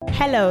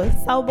Hello,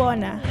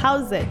 Sawubona,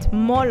 how's it,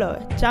 Molo,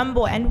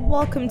 Jumbo, and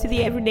welcome to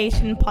the Every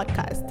Nation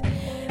podcast.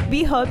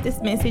 We hope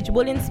this message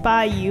will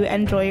inspire you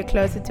and draw you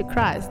closer to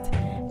Christ.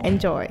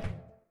 Enjoy.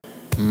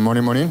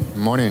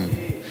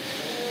 Morning.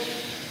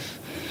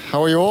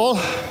 How are you all?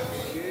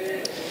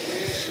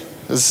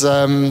 It's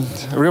a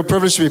real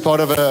privilege to be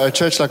part of a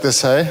church like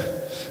this, hey?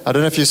 I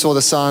don't know if you saw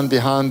the sign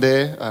behind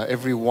there,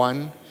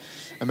 everyone.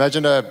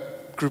 Imagine a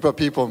group of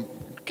people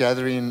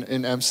gathering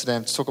in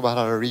Amsterdam to talk about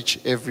how to reach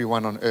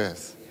everyone on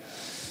earth.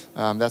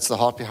 That's the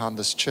heart behind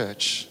this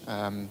church.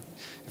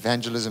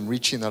 Evangelism,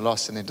 reaching the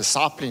lost, and then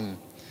discipling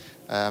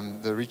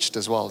the reached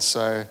as well.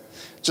 So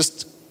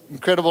just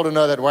incredible to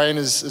know that Wayne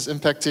is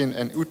impacting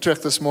in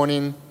Utrecht this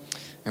morning,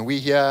 and we're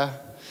here.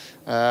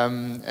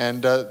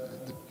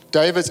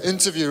 David's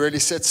interview really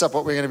sets up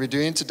what we're going to be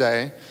doing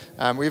today.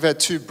 We've had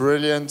two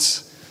brilliant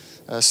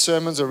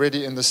sermons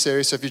already in the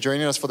series. So if you're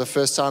joining us for the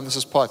first time, this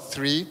is part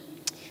 3.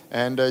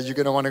 And you're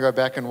going to want to go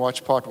back and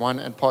watch part 1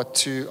 and part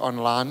 2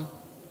 online.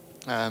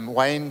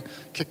 Wayne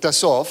kicked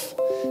us off.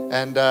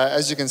 And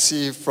as you can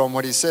see from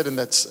what he said in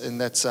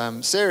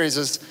that series,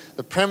 is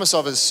the premise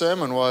of his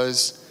sermon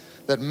was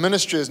that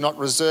ministry is not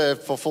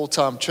reserved for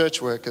full-time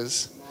church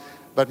workers,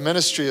 but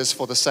ministry is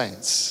for the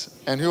saints.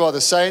 And who are the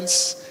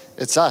saints?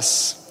 It's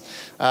us.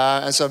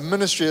 And so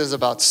ministry is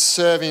about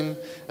serving.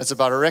 It's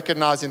about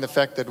recognizing the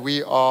fact that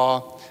we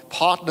are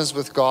partners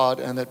with God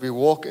and that we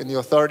walk in the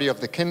authority of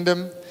the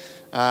kingdom,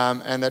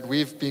 and that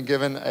we've been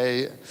given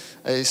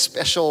a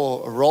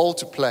special role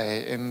to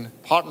play in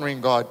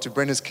partnering God to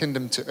bring his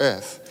kingdom to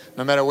earth,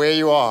 no matter where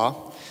you are.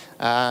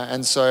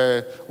 And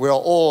so we are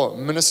all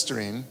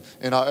ministering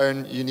in our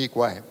own unique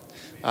way.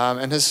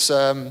 And his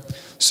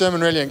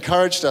sermon really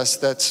encouraged us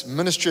that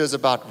ministry is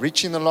about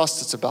reaching the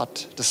lost, it's about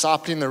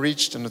discipling the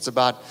reached, and it's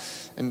about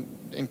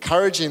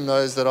encouraging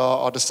those that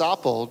are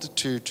discipled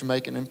to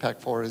make an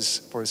impact for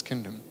his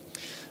kingdom.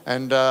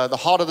 And the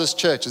heart of this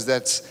church is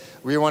that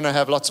we want to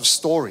have lots of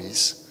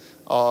stories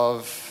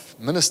of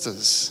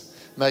ministers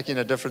making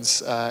a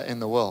difference in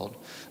the world.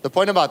 The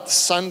point about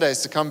Sunday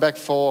is to come back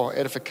for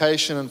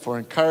edification and for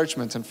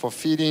encouragement and for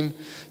feeding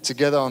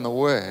together on the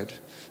word.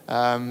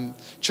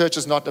 Church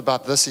is not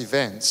about this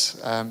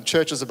event.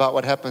 Church is about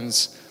what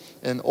happens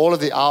in all of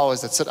the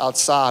hours that sit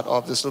outside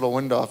of this little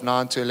window of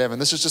 9 to 11.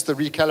 This is just the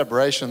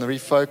recalibration, the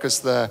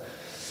refocus,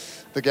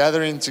 the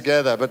gathering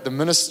together. But the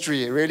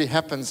ministry really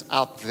happens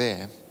out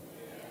there.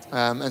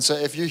 And so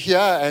if you're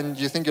here and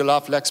you think your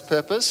life lacks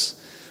purpose,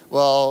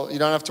 well, you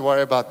don't have to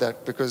worry about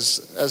that,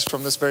 because as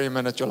from this very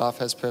minute, your life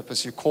has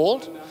purpose. You're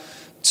called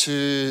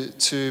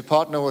to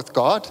partner with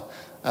God,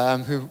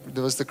 who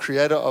was the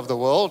creator of the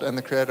world and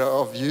the creator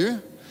of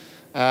you.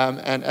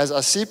 And as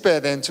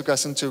Asipe then took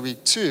us into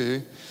week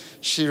 2,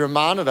 she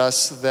reminded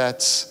us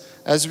that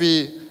as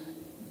we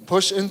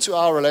push into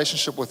our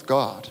relationship with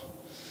God,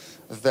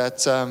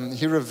 that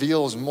he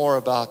reveals more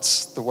about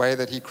the way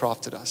that he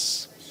crafted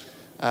us.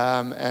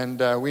 And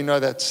we know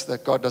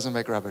that God doesn't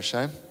make rubbish,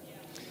 eh?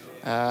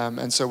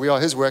 And so we are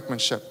his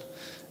workmanship.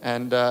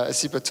 And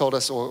Asipa told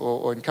us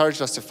or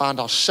encouraged us to find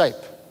our shape.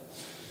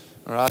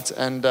 All right?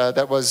 And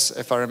that was,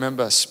 if I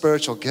remember,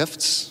 spiritual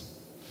gifts.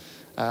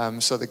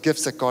 So the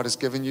gifts that God has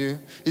given you.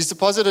 He's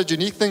deposited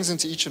unique things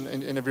into each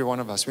and every one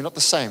of us. We're not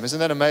the same. Isn't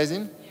that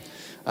amazing?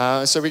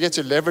 So we get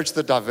to leverage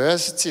the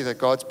diversity that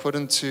God's put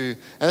into.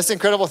 And that's the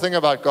incredible thing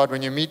about God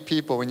when you meet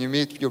people, when you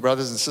meet your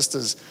brothers and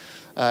sisters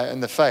in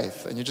the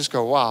faith, and you just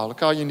go, wow,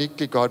 look how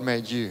uniquely God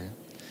made you.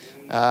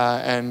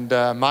 And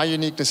my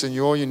uniqueness and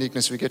your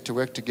uniqueness, we get to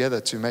work together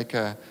to make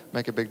a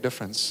big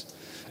difference.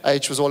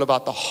 H was all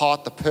about the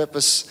heart, the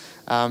purpose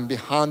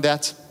behind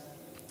that.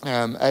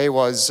 A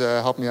was,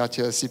 help me out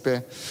here,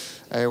 Sipe.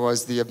 A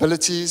was the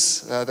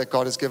abilities that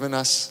God has given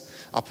us,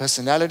 our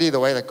personality, the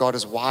way that God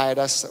has wired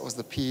us, that was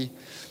the P.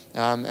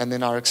 And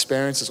then our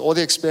experiences, all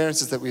the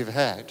experiences that we've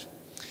had,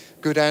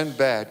 good and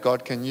bad,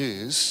 God can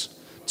use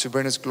to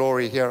bring his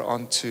glory here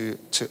onto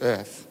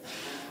earth.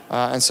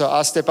 And so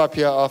I step up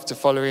here after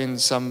following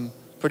some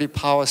pretty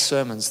power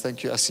sermons.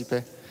 Thank you,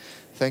 Asipe.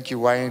 Thank you,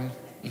 Wayne.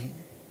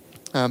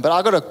 But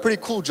I got a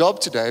pretty cool job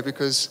today,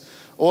 because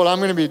all I'm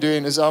going to be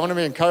doing is I want to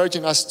be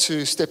encouraging us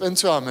to step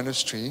into our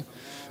ministry.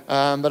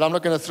 But I'm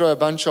not going to throw a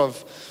bunch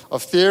of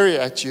theory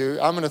at you.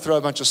 I'm going to throw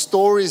a bunch of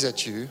stories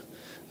at you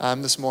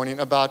this morning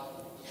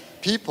about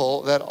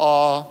people that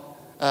are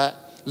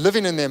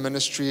living in their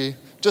ministry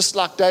just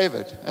like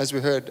David, as we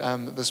heard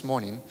this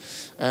morning.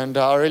 And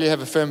I really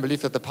have a firm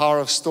belief that the power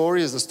of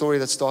story is the story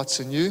that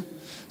starts in you.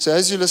 So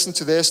as you listen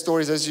to their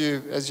stories, as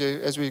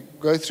we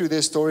go through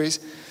their stories,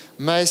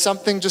 may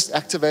something just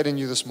activate in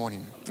you this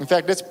morning. In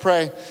fact, let's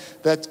pray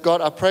that God,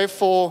 I pray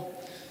for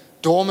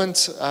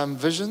dormant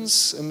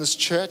visions in this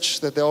church,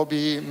 that they'll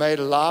be made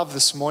alive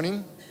this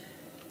morning.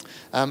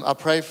 I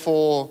pray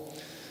for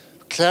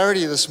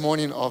clarity this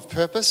morning of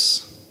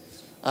purpose.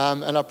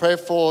 And I pray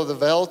for the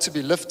veil to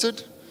be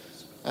lifted,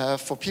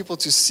 for people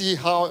to see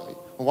how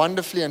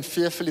wonderfully and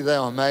fearfully they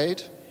are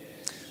made,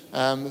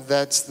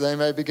 that they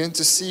may begin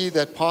to see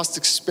that past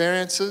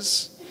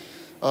experiences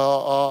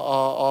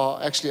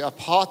are actually a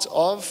part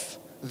of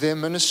their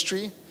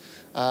ministry,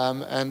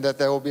 and that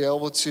they will be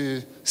able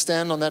to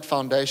stand on that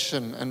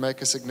foundation and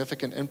make a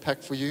significant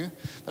impact for you.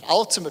 But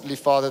ultimately,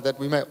 Father, that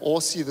we may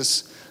all see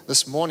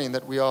this morning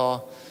that we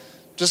are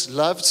just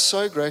loved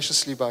so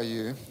graciously by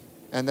you,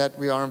 and that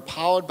we are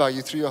empowered by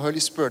you through your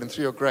Holy Spirit and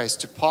through your grace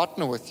to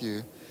partner with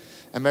you.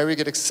 And may we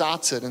get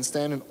excited and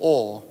stand in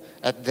awe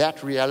at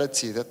that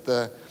reality that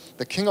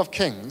the King of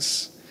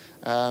Kings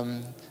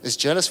is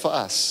jealous for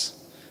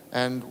us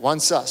and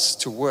wants us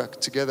to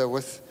work together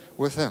with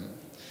him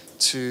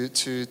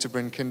to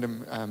bring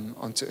kingdom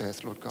onto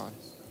earth, Lord God.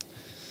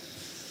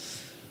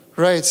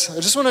 Right, I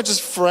just want to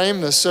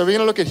frame this. So we're going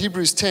to look at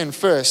Hebrews 10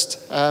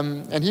 first.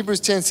 And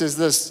Hebrews 10 says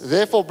this: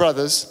 Therefore,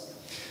 brothers,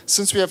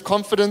 since we have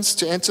confidence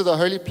to enter the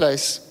holy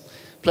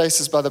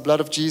places by the blood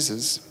of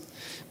Jesus,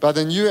 by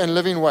the new and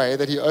living way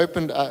that he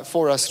opened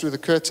for us through the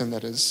curtain,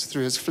 that is,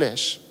 through his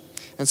flesh,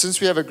 and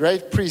since we have a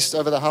great priest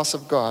over the house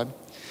of God,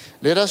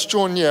 let us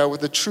draw near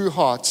with a true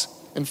heart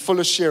and full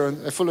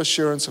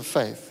assurance of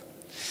faith,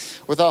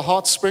 with our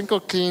hearts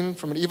sprinkled clean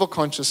from an evil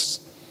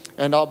conscience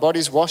and our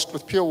bodies washed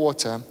with pure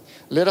water.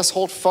 Let us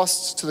hold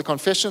fast to the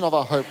confession of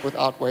our hope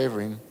without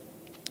wavering.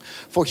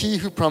 For he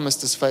who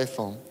promised is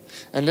faithful.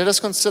 And let us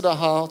consider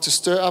how to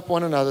stir up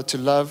one another to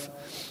love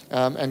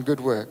and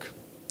good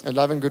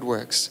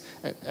works,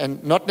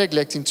 and not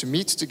neglecting to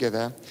meet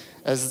together,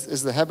 as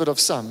is the habit of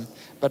some,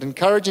 but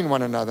encouraging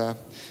one another,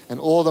 and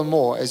all the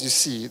more as you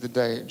see the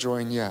day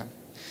drawing near.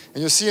 And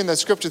you'll see in that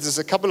scripture there's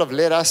a couple of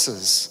let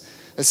us's.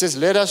 It says,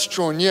 let us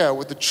draw near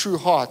with a true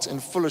heart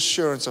and full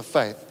assurance of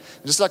faith.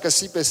 Just like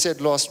Asipe said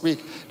last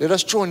week, let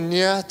us draw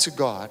near to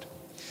God.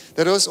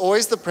 That is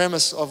always the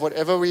premise of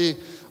whatever we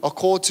are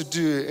called to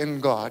do in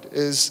God,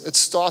 is it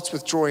starts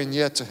with drawing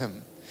near to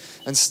him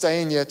and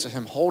staying near to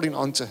him, holding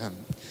on to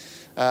him,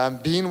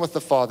 being with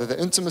the Father, the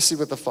intimacy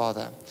with the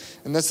Father.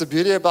 And that's the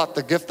beauty about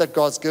the gift that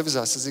God gives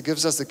us, is he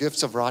gives us the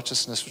gifts of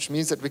righteousness, which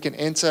means that we can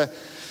enter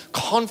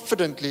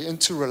confidently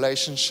into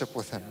relationship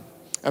with him.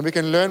 And we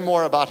can learn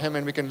more about him,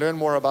 and we can learn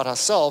more about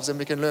ourselves, and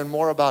we can learn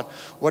more about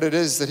what it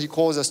is that he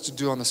calls us to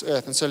do on this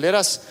earth. And so let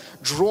us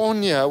draw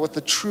near with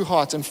the true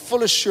heart and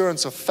full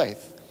assurance of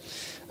faith.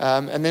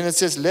 And then it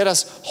says, let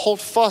us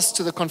hold fast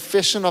to the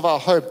confession of our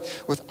hope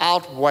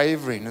without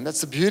wavering. And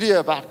that's the beauty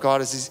about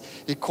God, is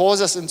he calls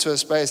us into a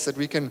space that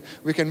we can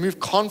move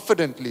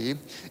confidently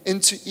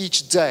into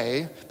each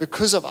day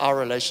because of our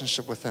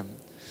relationship with him.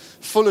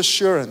 Full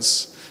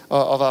assurance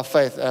of our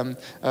faith,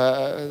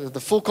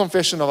 the full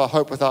confession of our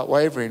hope without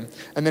wavering.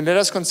 And then let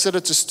us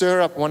consider to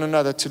stir up one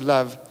another to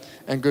love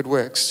and good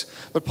works.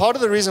 But part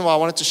of the reason why I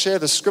wanted to share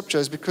this scripture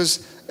is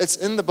because it's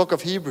in the book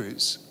of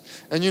Hebrews.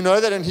 And you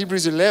know that in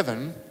Hebrews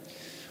 11,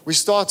 we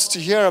start to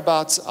hear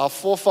about our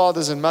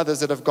forefathers and mothers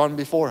that have gone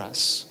before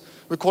us.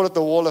 We call it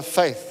the wall of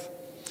faith.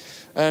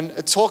 And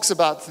it talks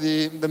about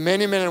the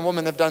many men and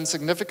women that have done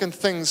significant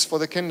things for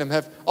the kingdom,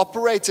 have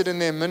operated in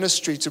their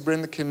ministry to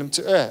bring the kingdom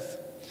to earth.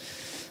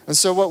 And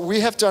so what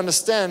we have to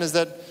understand is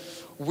that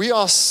we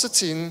are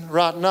sitting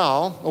right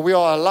now, or we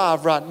are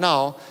alive right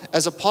now,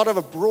 as a part of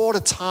a broader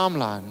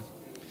timeline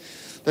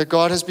that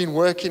God has been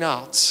working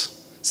out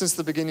since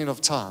the beginning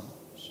of time.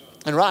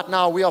 And right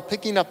now we are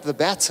picking up the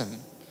baton,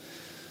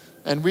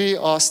 and we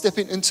are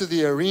stepping into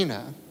the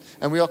arena,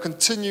 and we are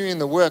continuing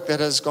the work that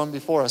has gone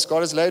before us.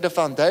 God has laid a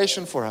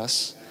foundation for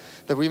us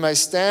that we may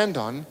stand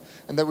on,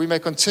 and that we may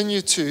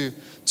continue to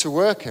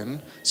work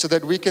in, so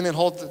that we can then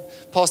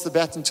pass the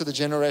baton to the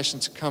generation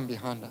to come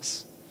behind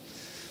us.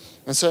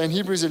 And so in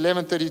Hebrews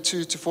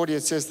 11:32-40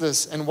 it says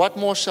this: And what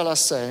more shall I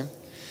say?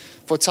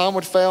 For time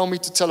would fail me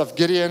to tell of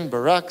Gideon,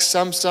 Barak,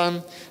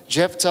 Samson,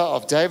 Jephthah,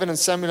 of David and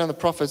Samuel and the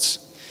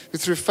prophets, who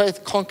through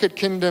faith conquered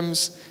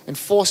kingdoms,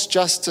 enforced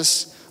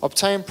justice,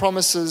 obtained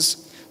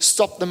promises,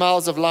 stopped the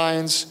mouths of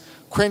lions,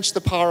 quenched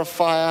the power of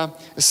fire,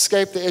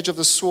 escaped the edge of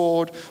the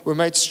sword, were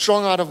made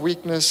strong out of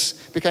weakness,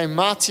 became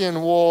mighty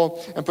in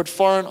war, and put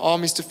foreign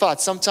armies to fight.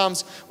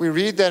 Sometimes we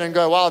read that and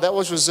go, wow, that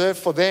was reserved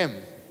for them.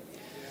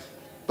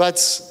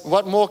 But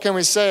what more can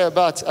we say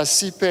about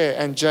Asipe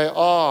and JR,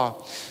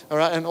 all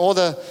right, and all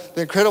the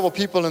incredible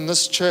people in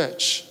this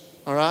church,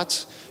 all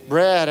right?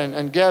 Brad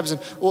and Gabs,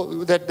 and all,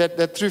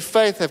 that through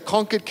faith have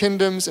conquered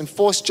kingdoms,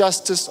 enforced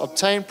justice,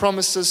 obtained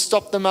promises,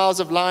 stopped the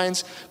mouths of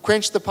lions,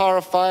 quenched the power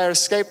of fire,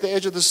 escaped the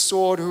edge of the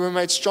sword, who were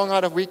made strong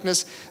out of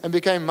weakness and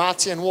became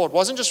mighty in war. It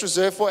wasn't just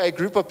reserved for a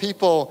group of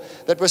people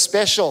that were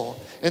special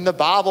in the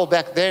Bible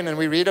back then, and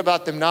we read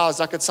about them now as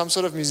like it's some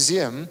sort of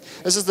museum.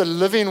 This is the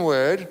living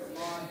word.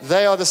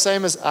 They are the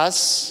same as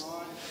us.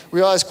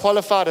 We are as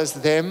qualified as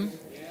them,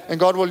 and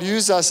God will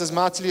use us as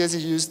mightily as he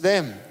used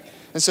them.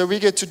 And so we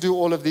get to do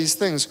all of these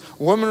things.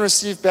 Women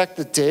received back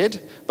the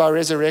dead by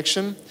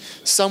resurrection.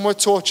 Some were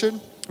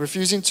tortured,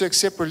 refusing to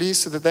accept release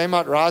so that they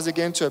might rise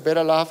again to a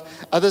better life.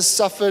 Others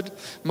suffered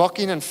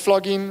mocking and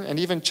flogging and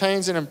even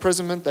chains and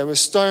imprisonment. They were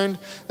stoned.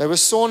 They were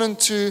sawn in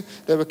two.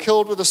 They were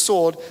killed with a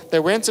sword. They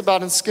went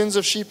about in skins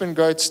of sheep and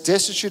goats,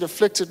 destitute,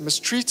 afflicted,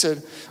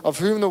 mistreated, of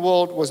whom the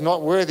world was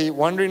not worthy,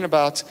 wandering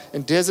about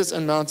in deserts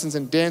and mountains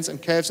and dens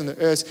and caves in the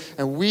earth.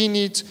 And we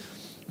need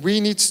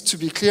to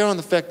be clear on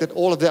the fact that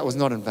all of that was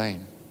not in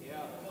vain.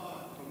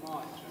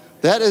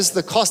 That is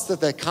the cost that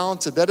they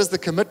counted. That is the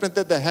commitment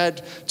that they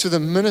had to the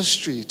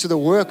ministry, to the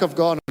work of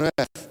God on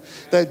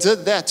earth. They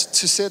did that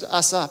to set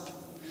us up.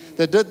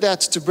 They did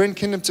that to bring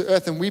kingdom to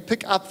earth, and we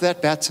pick up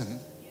that baton.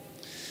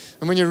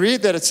 And when you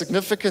read that, it's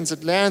significant,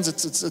 it lands,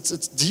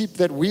 it's deep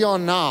that we are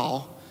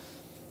now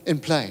in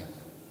play.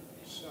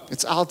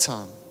 It's our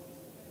time.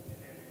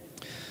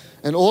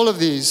 And all of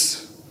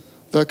these,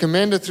 though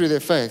commended through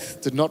their faith,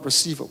 did not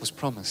receive what was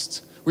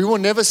promised. We will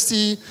never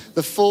see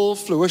the full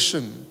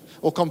fruition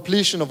or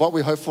completion of what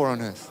we hope for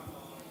on earth.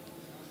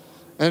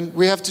 And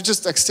we have to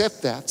just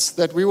accept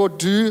that we will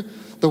do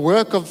the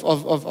work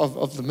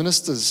of the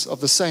ministers, of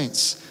the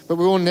saints, but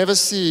we will never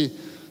see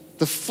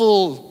the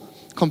full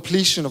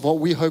completion of what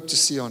we hope to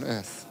see on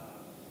earth.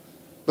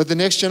 But the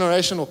next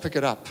generation will pick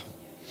it up.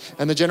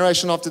 And the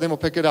generation after them will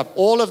pick it up.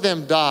 All of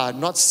them died,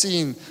 not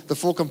seeing the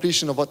full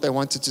completion of what they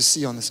wanted to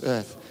see on this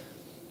earth.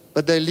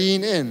 But they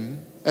lean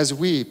in as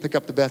we pick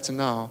up the baton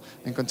now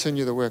and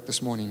continue the work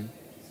this morning.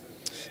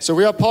 So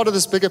we are part of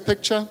this bigger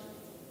picture.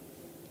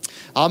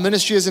 Our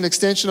ministry is an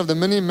extension of the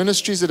many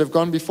ministries that have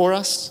gone before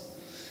us.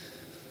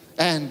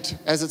 And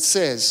as it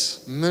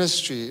says,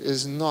 ministry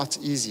is not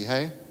easy,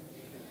 hey?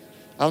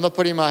 I'm not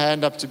putting my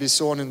hand up to be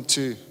sawn in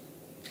two.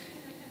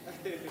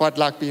 Quite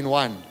like being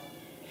one.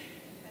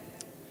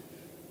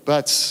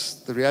 But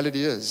the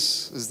reality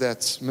is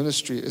that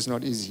ministry is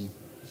not easy.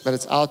 But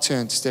it's our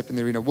turn to step in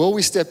the arena. Will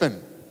we step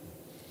in?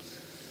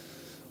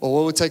 Or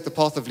will we take the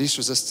path of least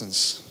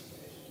resistance?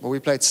 Will we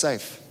play it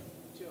safe?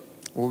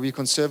 Or will we be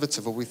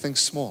conservative? Or will we think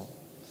small?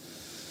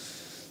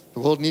 The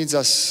world needs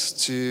us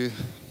to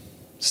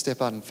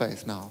step out in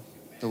faith now.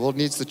 The world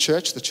needs the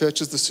church. The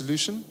church is the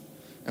solution.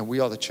 And we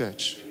are the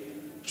church.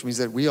 Which means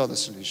that we are the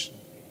solution.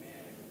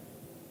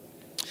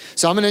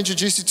 So I'm going to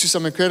introduce you to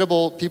some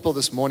incredible people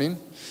this morning.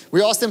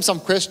 We asked them some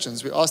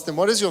questions. We asked them,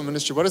 what is your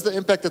ministry? What is the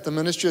impact that the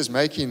ministry is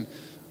making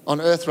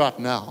on earth right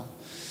now?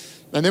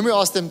 And then we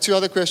asked them two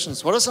other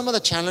questions. What are some of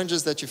the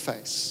challenges that you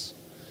face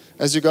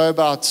as you go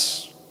about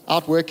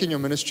outworking your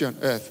ministry on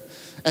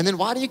earth? And then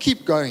why do you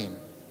keep going?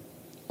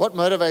 What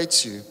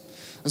motivates you?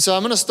 And so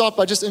I'm going to start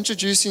by just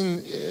introducing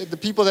the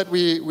people that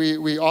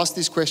we asked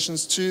these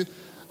questions to,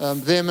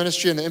 their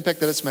ministry and the impact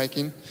that it's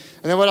making.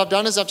 And then what I've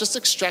done is I've just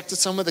extracted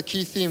some of the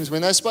key themes.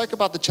 When they spoke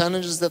about the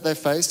challenges that they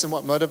faced and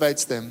what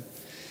motivates them,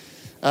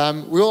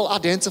 we all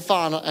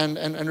identify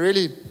and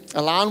really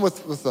align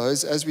with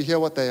those as we hear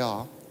what they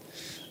are.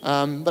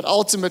 But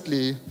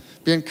ultimately,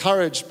 be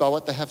encouraged by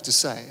what they have to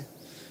say.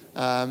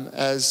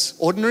 As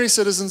ordinary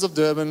citizens of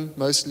Durban,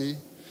 mostly,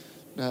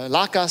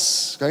 like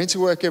us, going to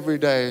work every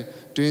day,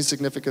 doing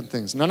significant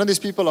things. None of these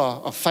people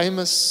are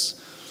famous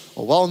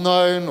or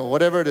well-known or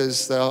whatever it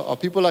is. They are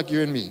people like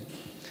you and me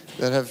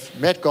that have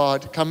met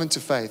God, come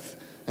into faith,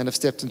 and have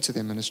stepped into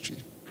their ministry.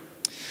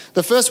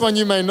 The first one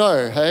you may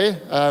know,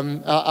 hey?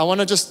 I want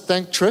to just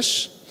thank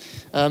Trish.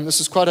 This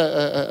is quite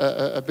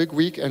a big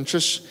week, and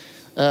Trish,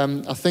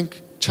 I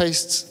think,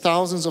 chased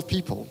thousands of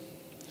people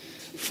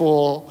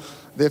for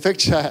their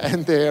picture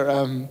and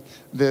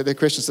their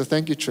questions. So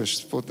thank you,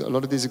 Trish, for a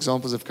lot of these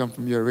examples have come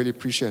from you. I really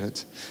appreciate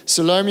it.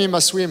 Salome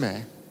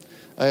Maswime,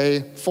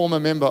 a former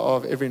member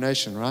of Every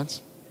Nation,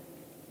 right?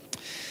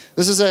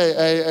 This is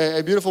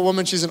a beautiful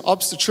woman. She's an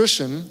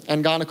obstetrician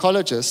and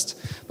gynecologist,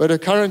 but her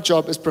current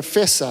job is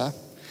professor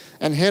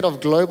and head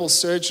of global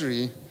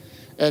surgery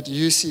at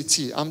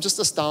UCT. I'm just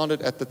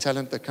astounded at the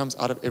talent that comes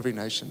out of Every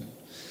Nation.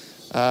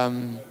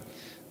 The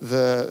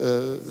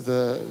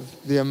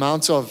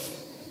amount of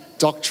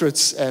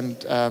doctorates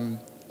and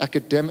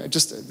academic,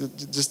 this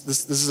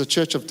is a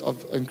church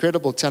of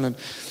incredible talent.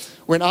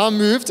 When I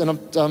moved,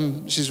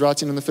 and she's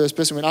writing in the first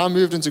person, when I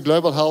moved into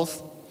global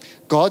health,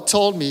 God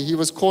told me He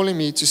was calling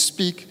me to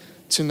speak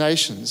to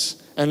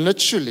nations. And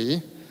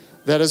literally,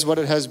 that is what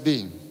it has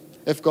been.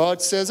 If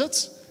God says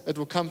it, it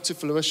will come to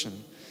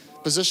fruition.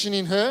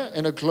 Positioning her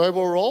in a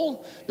global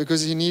role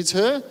because He needs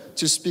her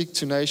to speak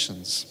to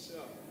nations.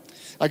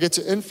 I get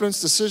to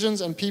influence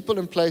decisions and people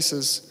and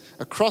places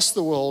across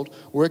the world,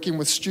 working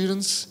with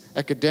students,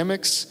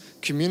 academics,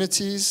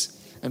 communities,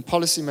 and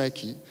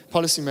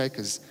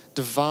policymakers,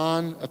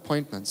 divine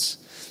appointments.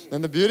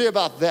 And the beauty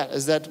about that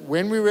is that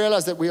when we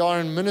realize that we are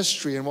in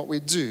ministry and what we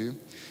do,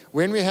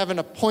 when we have an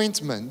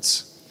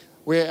appointment,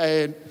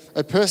 where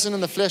a person in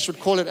the flesh would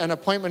call it an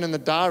appointment in the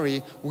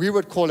diary, we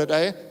would call it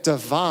a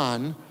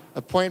divine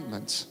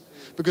appointment.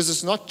 Because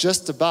it's not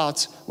just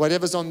about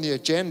whatever's on the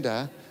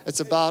agenda,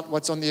 it's about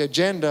what's on the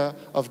agenda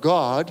of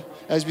God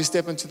as we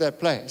step into that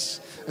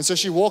place. And so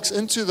she walks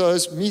into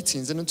those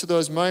meetings and into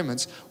those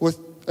moments with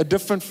a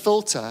different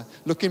filter,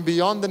 looking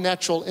beyond the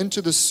natural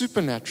into the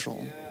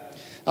supernatural.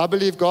 I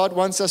believe God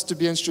wants us to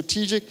be in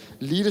strategic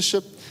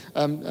leadership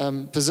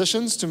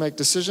positions to make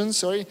decisions,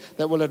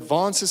 that will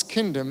advance His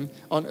kingdom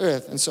on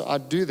earth. And so I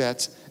do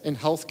that in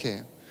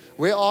healthcare.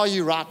 Where are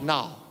you right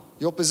now?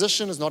 Your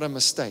position is not a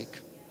mistake.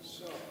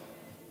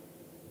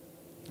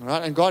 All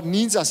right? And God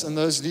needs us in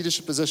those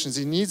leadership positions.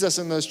 He needs us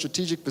in those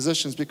strategic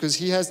positions because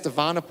He has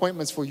divine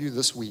appointments for you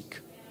this week.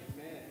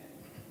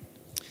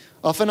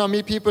 Often I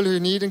meet people who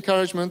need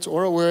encouragement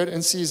or a word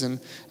in season,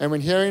 and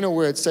when hearing a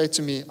word, say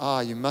to me,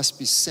 you must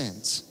be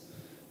sent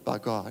by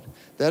God.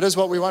 That is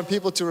what we want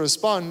people to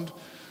respond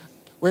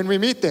when we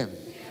meet them.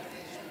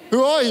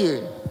 Who are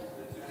you?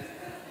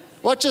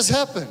 What just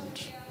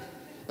happened?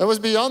 It was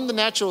beyond the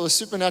natural, the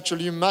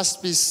supernatural. You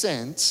must be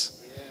sent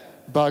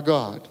by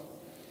God.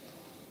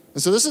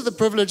 And so this is the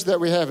privilege that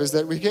we have, is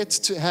that we get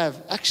to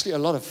have actually a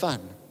lot of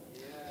fun.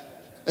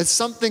 It's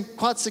something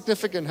quite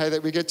significant, hey,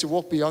 that we get to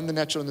walk beyond the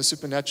natural and the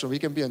supernatural. We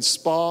can be in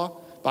Spa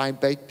buying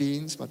baked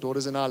beans. My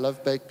daughters and I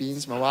love baked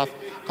beans. My wife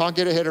can't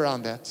get her head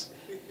around that.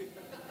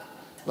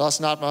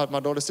 Last night, my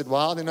daughter said,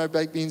 why are there no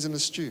baked beans in the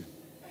stew?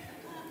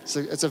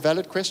 So it's a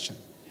valid question.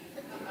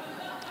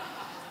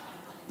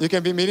 You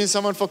can be meeting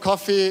someone for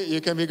coffee. You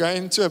can be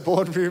going to a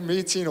boardroom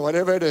meeting or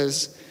whatever it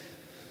is.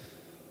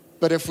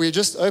 But if we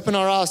just open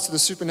our eyes to the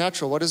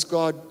supernatural, what is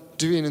God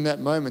doing in that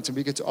moment? And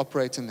we get to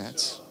operate in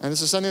that. And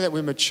this is something that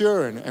we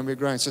mature in and we're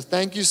growing. So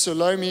thank you,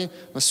 Salome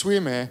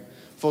Maswime,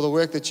 for the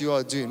work that you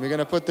are doing. We're going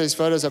to put these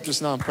photos up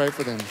just now and pray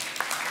for them.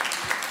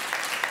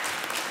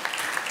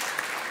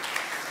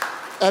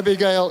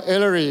 Abigail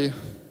Ellery,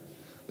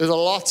 there's a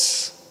lot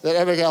that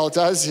Abigail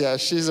does here.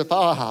 She's a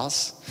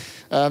powerhouse.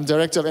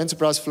 Director of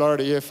Enterprise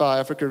Florida, EFI,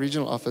 Africa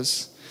Regional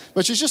Office.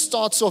 But she just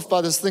starts off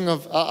by this thing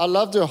of, I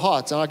loved her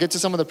heart, and I'll get to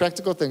some of the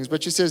practical things,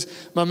 but she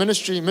says, my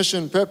ministry,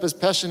 mission, purpose,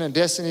 passion, and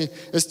destiny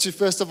is to,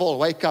 first of all,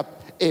 wake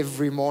up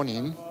every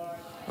morning,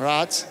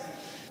 right?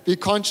 Be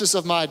conscious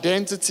of my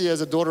identity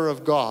as a daughter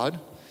of God,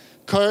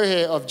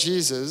 co-heir of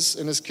Jesus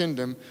in his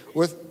kingdom,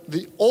 with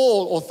the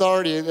all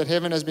authority that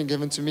heaven has been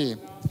given to me.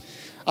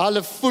 I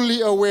live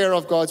fully aware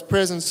of God's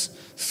presence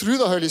through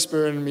the Holy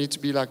Spirit in me to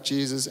be like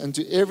Jesus and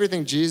do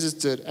everything Jesus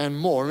did and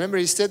more. Remember,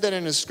 he said that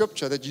in his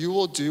scripture, that you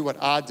will do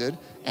what I did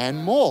and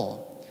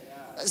more.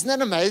 Isn't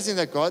that amazing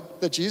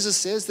that Jesus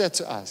says that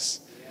to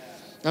us?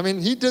 I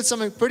mean, he did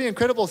some pretty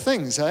incredible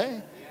things,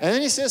 eh? And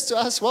then he says to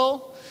us,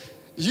 well,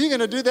 you're going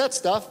to do that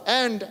stuff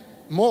and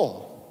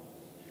more.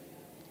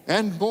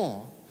 And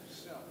more.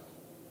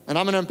 And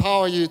I'm going to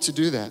empower you to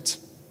do that.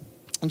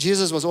 And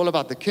Jesus was all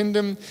about the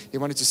kingdom. He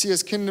wanted to see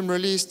his kingdom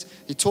released.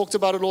 He talked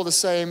about it all the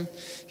same.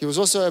 He was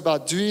also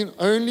about doing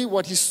only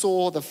what he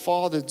saw the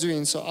Father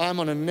doing. So I'm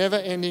on a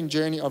never-ending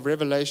journey of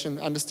revelation,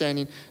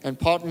 understanding, and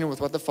partnering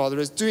with what the Father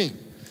is doing.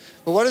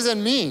 But what does that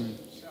mean?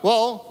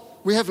 Well,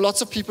 we have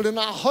lots of people in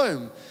our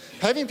home.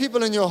 Having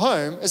people in your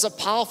home is a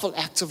powerful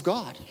act of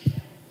God.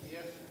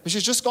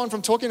 She's just gone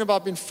from talking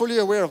about being fully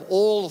aware of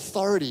all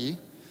authority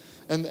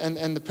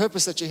and the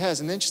purpose that she has.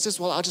 And then she says,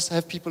 well, I just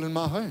have people in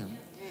my home.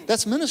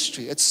 That's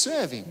ministry. It's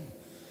serving.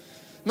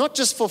 Not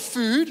just for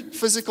food,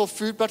 physical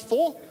food, but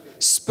for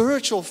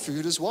spiritual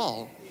food as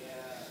well.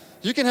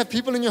 You can have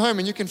people in your home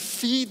and you can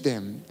feed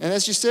them. And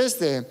as she says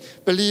there,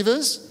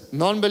 believers,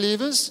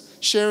 non-believers,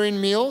 sharing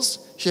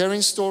meals,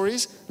 hearing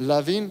stories,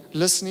 loving,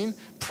 listening,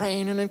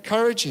 praying and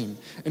encouraging.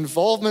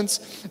 Involvement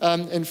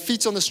in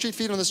Feet on the Street.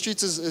 Feet on the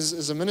Streets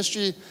is a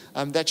ministry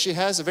that she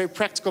has, a very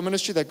practical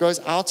ministry that goes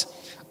out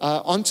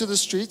onto the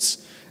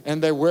streets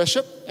and they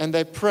worship and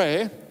they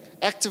pray.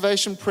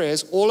 Activation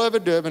prayers all over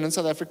Durban in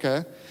South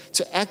Africa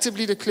to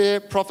actively declare,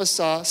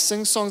 prophesy,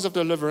 sing songs of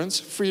deliverance,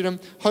 freedom,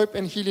 hope,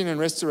 and healing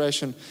and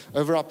restoration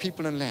over our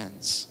people and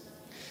lands.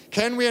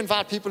 Can we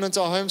invite people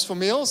into our homes for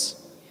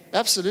meals?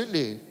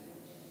 Absolutely.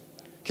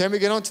 Can we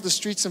get onto the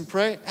streets and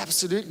pray?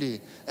 Absolutely.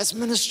 That's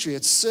ministry.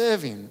 It's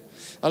serving.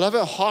 I love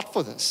her heart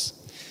for this.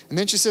 And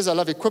then she says, I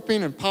love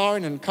equipping,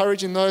 empowering, and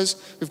encouraging those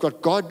who've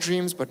got God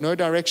dreams but no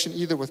direction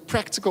either, with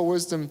practical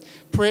wisdom,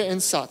 prayer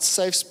insights,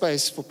 safe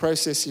space for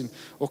processing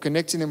or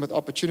connecting them with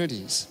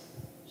opportunities.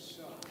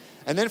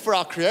 And then for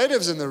our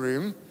creatives in the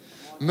room,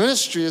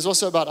 ministry is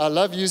also about, I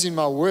love using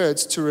my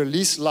words to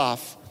release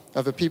life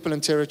over people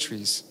and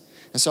territories.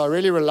 And so I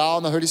really rely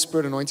on the Holy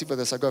Spirit anointing for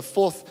this. I go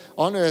forth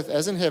on earth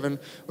as in heaven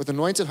with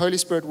anointed Holy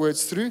Spirit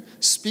words through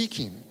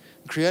speaking,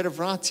 creative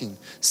writing,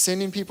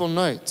 sending people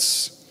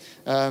notes,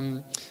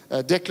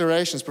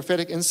 declarations,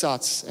 prophetic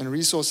insights, and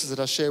resources that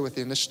I share with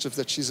the initiatives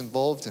that she's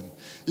involved in.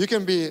 You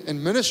can be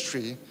in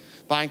ministry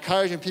by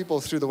encouraging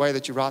people through the way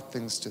that you write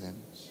things to them.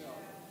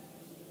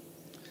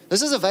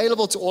 This is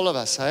available to all of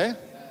us, hey?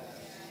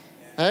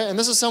 Hey? And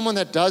this is someone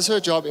that does her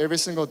job every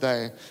single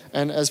day,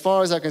 and as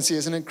far as I can see,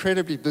 is an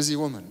incredibly busy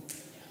woman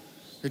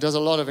who does a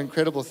lot of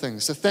incredible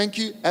things. So thank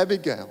you,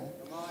 Abigail,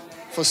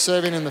 for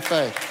serving in the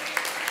faith.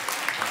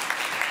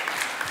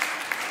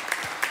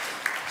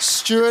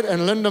 Stuart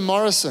and Linda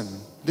Morrison.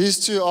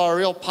 These two are a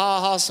real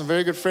powerhouse. I'm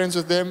very good friends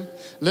with them.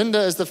 Linda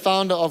is the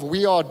founder of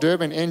We Are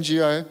Durban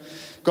NGO.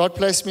 God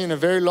placed me in a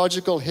very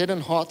logical head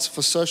and heart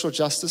for social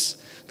justice.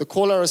 The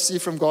call I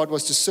received from God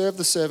was to serve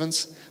the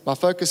servants. My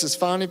focus is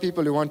finding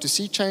people who want to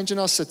see change in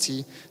our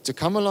city, to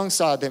come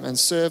alongside them and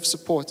serve,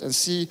 support, and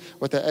see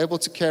what they're able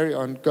to carry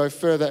on, go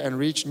further, and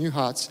reach new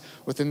heights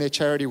within their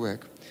charity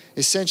work.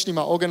 Essentially,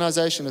 my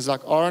organization is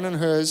like Aaron and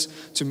Hers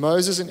to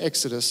Moses in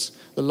Exodus.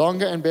 The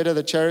longer and better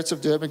the chariots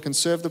of Durban can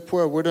serve the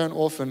poor, widow, and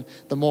orphan,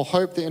 the more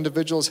hope the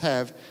individuals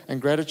have and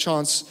greater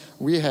chance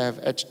we have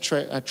at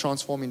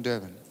transforming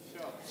Durban.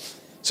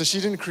 So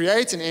she didn't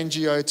create an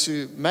NGO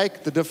to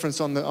make the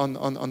difference on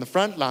the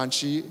front line.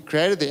 She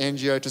created the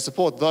NGO to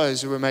support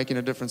those who were making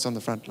a difference on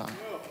the front line.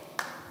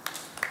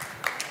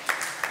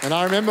 And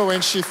I remember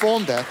when she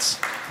formed that,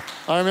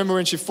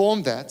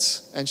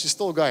 and she's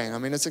still going. I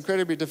mean, it's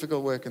incredibly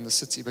difficult work in the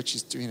city, but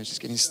she's doing it. She's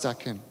getting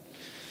stuck in.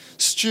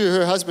 Stu,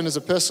 her husband, is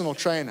a personal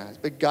trainer. He's a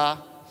big guy.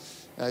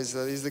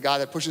 He's the guy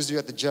that pushes you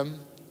at the gym,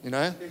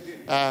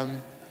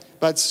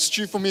 But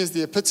Stu, for me, is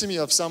the epitome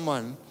of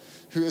someone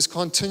who is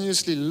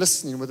continuously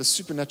listening with a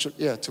supernatural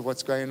ear to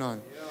what's going on.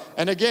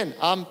 And again,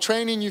 I'm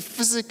training you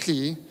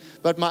physically,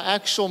 but my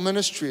actual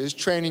ministry is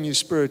training you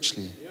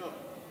spiritually.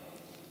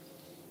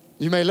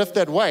 You may lift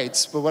that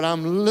weight, but what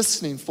I'm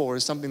listening for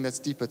is something that's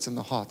deeper. It's in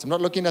the heart. I'm not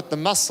looking at the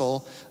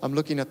muscle. I'm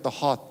looking at the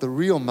heart, the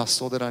real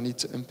muscle that I need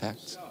to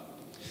impact.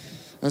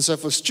 And so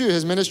for Stu,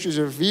 his ministry is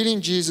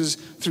revealing Jesus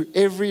through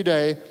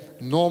everyday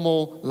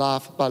normal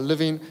life by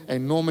living a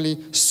normally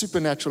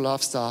supernatural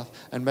lifestyle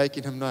and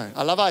making him known.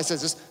 I love how he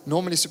says this,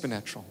 normally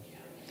supernatural.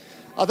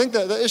 I think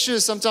that the issue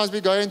is sometimes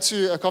we go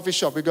into a coffee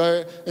shop, we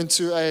go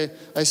into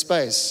a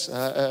space,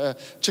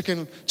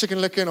 chicken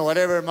licking or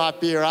whatever it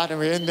might be, right? And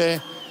we're in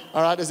there,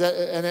 all right?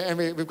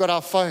 We've got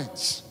our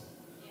phones.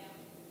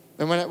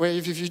 And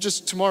if you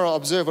just tomorrow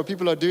observe what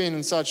people are doing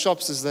inside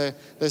shops as they're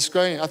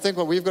scrolling, I think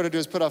what we've got to do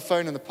is put our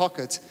phone in the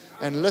pocket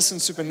and listen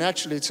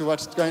supernaturally to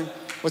what's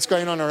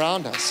going on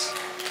around us.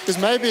 Because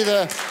maybe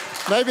the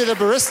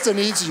barista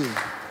needs you.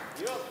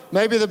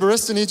 Maybe the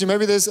barista needs you.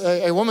 Maybe there's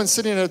a woman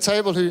sitting at a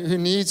table who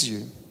needs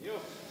you.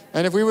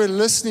 And if we were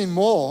listening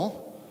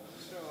more,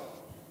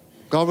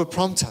 God would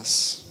prompt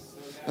us.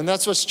 And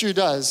that's what Stu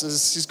does,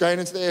 is he's going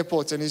into the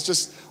airport and he's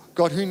just,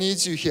 God, who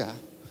needs you here?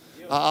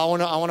 I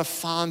want to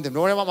find them.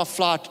 Don't worry about my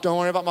flight. Don't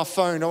worry about my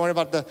phone. Don't worry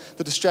about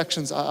the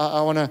distractions. I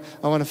want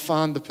to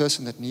find the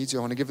person that needs you.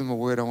 I want to give them a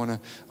word. I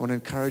want to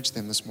encourage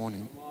them this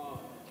morning.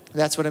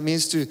 That's what it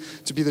means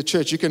to be the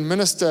church. You can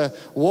minister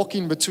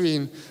walking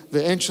between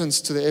the entrance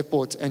to the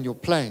airport and your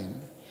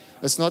plane.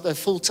 It's not a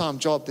full-time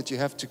job that you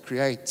have to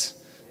create.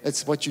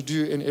 It's what you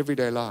do in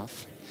everyday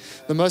life.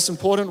 The most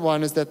important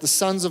one is that the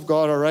sons of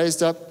God are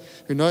raised up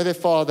who know their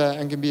Father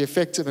and can be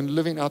effective in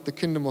living out the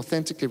kingdom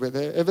authentically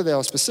wherever they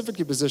are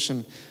specifically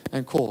positioned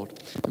and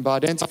called. And by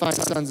identifying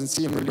sons and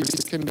seeing release,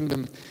 the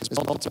kingdom is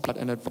multiplied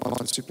and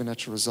advanced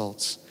supernatural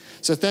results.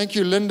 So thank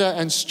you, Linda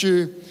and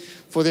Stu,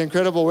 for the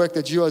incredible work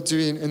that you are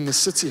doing in the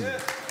city.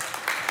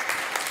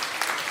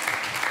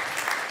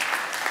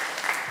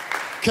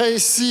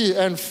 KC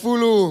and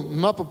Fulu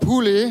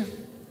Mapapuli,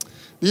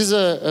 these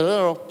are a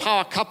little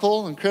power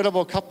couple,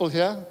 incredible couple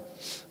here.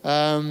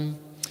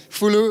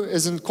 Fulu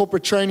is in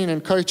corporate training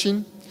and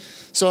coaching.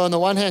 So on the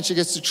one hand, she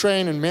gets to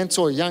train and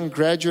mentor young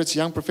graduates,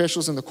 young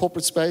professionals in the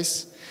corporate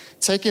space.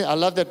 I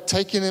love that,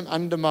 taking them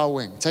under my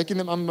wing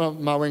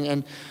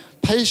and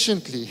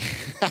patiently,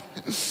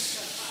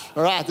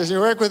 all right, as you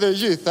work with the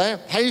youth,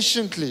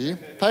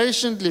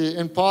 patiently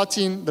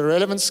imparting the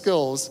relevant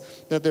skills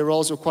that their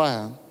roles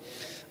require.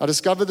 I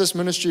discovered this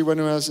ministry when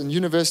I was in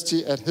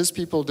university at His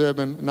People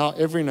Durban, now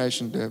Every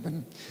Nation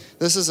Durban.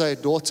 This is a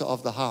daughter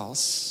of the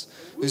house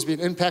who's been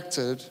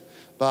impacted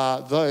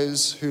by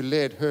those who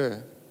led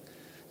her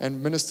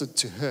and ministered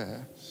to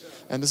her.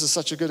 And this is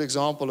such a good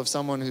example of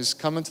someone who's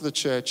come into the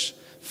church,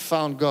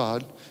 found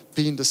God,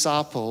 been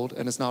discipled,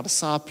 and is now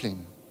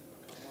discipling.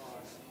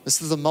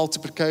 This is the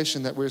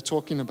multiplication that we're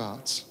talking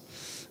about.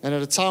 And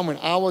at a time when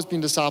I was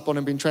being discipled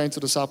and being trained to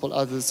disciple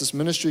others, this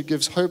ministry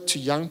gives hope to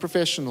young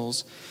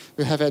professionals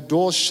who have had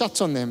doors shut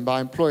on them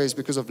by employers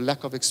because of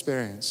lack of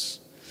experience.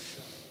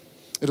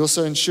 It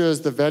also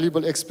ensures the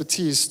valuable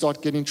expertise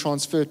start getting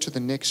transferred to the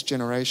next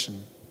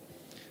generation.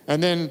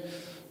 And then,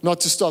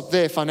 not to stop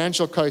there,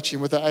 financial coaching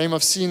with the aim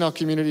of seeing our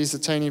communities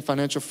attaining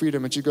financial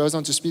freedom. And she goes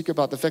on to speak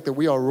about the fact that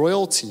we are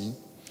royalty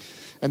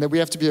and that we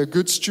have to be a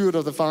good steward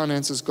of the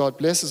finances God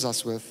blesses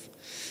us with,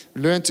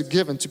 learn to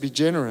give and to be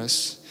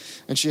generous.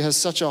 And she has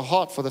such a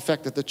heart for the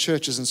fact that the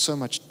church is in so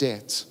much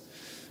debt.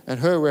 And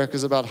her work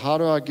is about how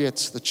do I get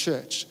the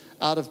church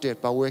out of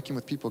debt by working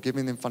with people,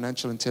 giving them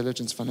financial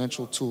intelligence,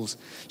 financial tools.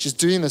 She's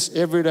doing this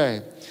every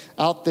day,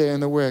 out there in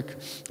the work,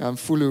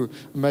 Fulu,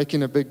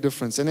 making a big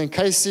difference. And then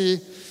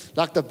Casey,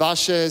 like the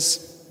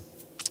Bashes,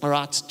 all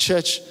right,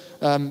 church,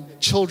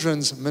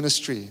 children's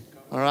ministry,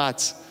 all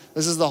right.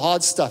 This is the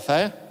hard stuff,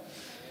 eh?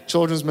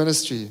 Children's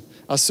ministry.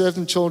 I served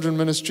in children's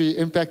ministry,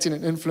 impacting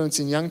and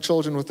influencing young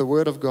children with the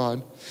Word of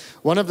God.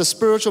 One of the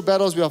spiritual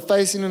battles we are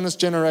facing in this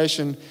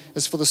generation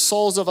is for the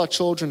souls of our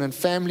children and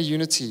family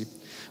unity.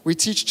 We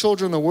teach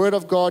children the Word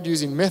of God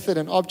using method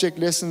and object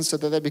lessons so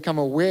that they become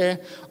aware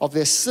of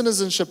their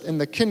citizenship in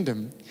the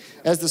kingdom.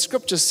 As the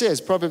scripture says,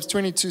 Proverbs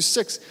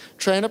 22:6,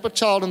 train up a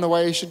child in the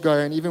way he should go,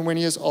 and even when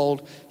he is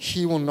old,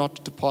 he will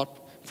not depart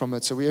from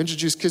it. So we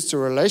introduce kids to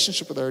a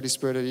relationship with the Holy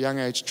Spirit at a young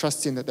age,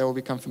 trusting that they will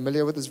become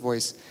familiar with his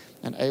voice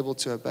and able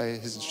to obey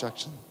his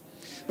instruction.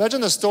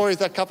 Imagine the stories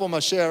that couple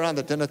must share around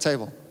the dinner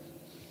table.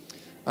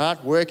 All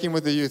right, working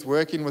with the youth,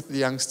 working with the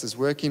youngsters,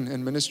 working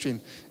and ministering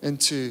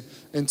into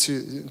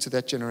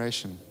that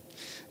generation.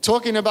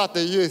 Talking about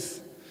the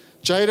youth,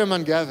 Jada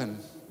and Gavin.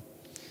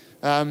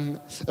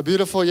 A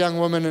beautiful young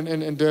woman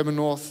in Durban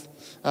North.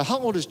 How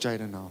old is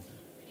Jada now?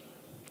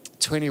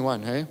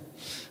 21, hey?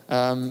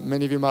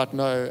 Many of you might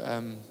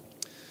know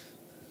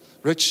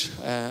Rich,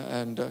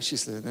 and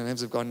the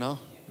names have gone now.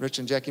 Rich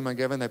and Jackie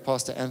McGavin, they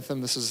pastor Anthem.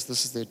 This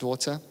is their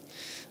daughter.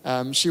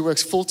 She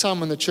works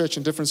full-time in the church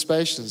in different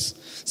spaces,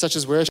 such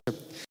as worship.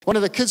 One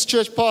of the kids'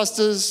 church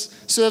pastors,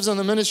 serves on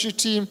the ministry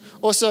team,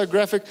 also a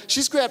graphic.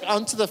 She's grabbed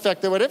onto the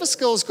fact that whatever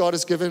skills God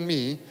has given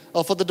me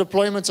are for the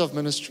deployment of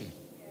ministry.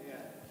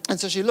 And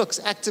so she looks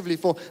actively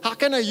for, how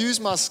can I use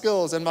my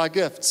skills and my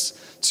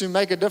gifts to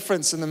make a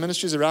difference in the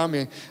ministries around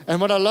me? And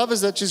what I love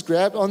is that she's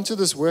grabbed onto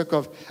this work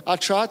of, I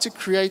try to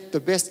create the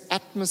best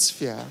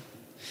atmosphere,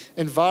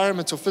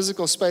 environment, or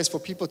physical space for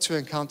people to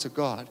encounter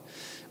God.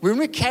 When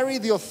we carry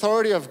the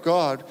authority of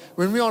God,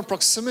 when we are in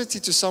proximity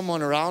to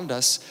someone around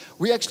us,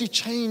 we actually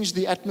change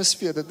the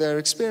atmosphere that they're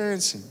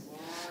experiencing.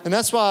 And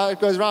that's why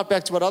it goes right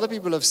back to what other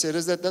people have said,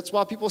 is that's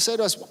why people say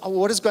to us,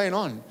 what is going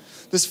on?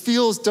 This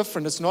feels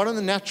different. It's not in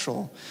the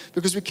natural,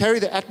 because we carry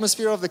the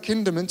atmosphere of the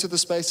kingdom into the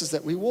spaces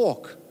that we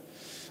walk.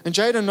 And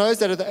Jada knows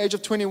that at the age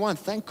of 21.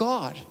 Thank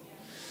God.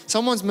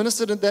 Someone's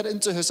ministered that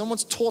into her.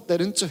 Someone's taught that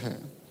into her.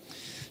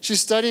 She's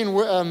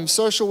studying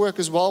social work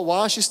as well.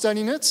 Why is she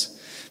studying it?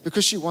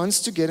 Because she wants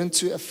to get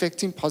into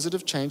affecting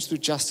positive change through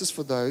justice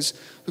for those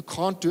who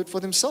can't do it for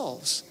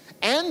themselves.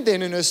 And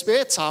then in her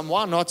spare time,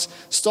 why not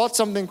start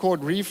something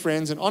called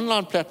ReFriends, an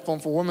online platform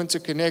for women to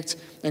connect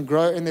and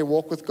grow in their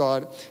walk with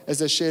God as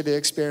they share their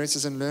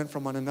experiences and learn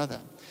from one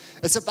another.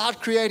 It's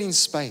about creating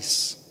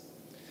space.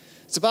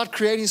 It's about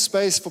creating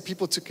space for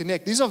people to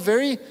connect. These are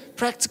very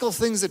practical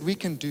things that we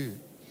can do.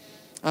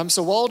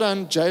 So well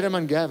done, Jada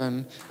and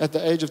Gavin, at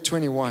the age of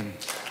 21.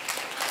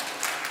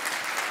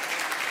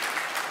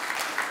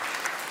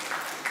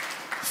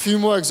 A few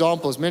more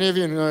examples. Many of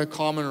you know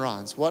Carmen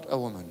Rines. What a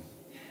woman.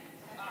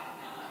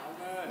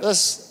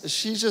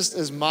 She just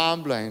is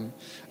mind-blowing.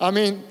 I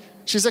mean,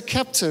 she's a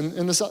captain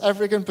in the South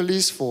African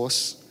police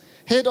force,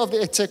 head of the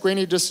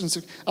eThekwini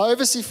district. I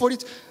oversee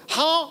 42.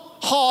 How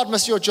hard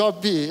must your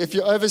job be if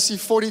you oversee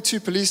 42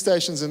 police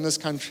stations in this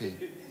country?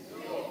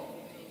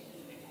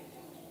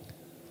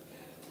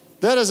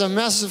 That is a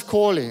massive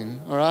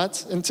calling, all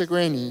right, in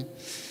eThekwini,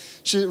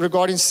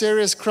 regarding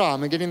serious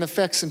crime and getting the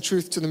facts and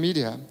truth to the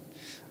media.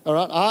 All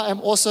right. I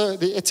am also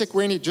the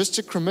eThekwini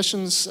District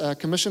Commissioner's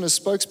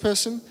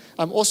spokesperson.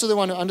 I'm also the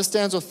one who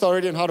understands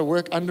authority and how to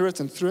work under it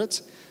and through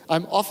it.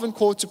 I'm often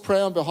called to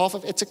pray on behalf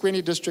of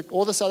eThekwini District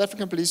or the South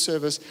African Police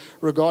Service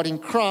regarding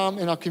crime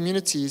in our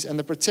communities and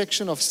the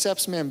protection of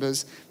SAPS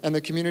members and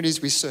the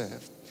communities we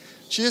serve.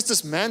 She is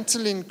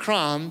dismantling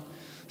crime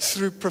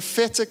through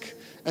prophetic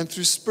and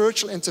through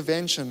spiritual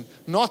intervention,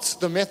 not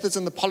the methods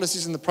and the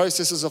policies and the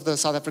processes of the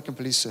South African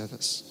Police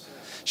Service.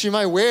 She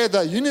may wear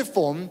the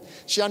uniform.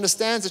 She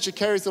understands that she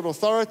carries that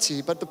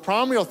authority, but the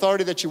primary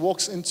authority that she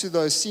walks into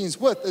those scenes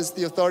with is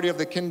the authority of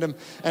the kingdom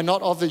and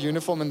not of the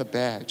uniform and the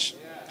badge.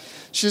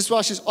 She's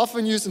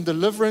often used in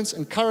deliverance,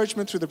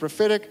 encouragement through the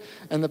prophetic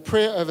and the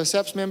prayer over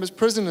SAPS members,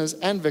 prisoners,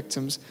 and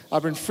victims. I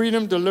bring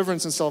freedom,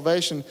 deliverance, and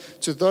salvation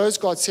to those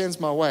God sends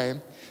my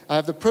way. I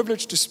have the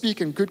privilege to speak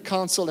in good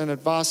counsel and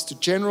advice to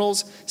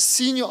generals,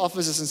 senior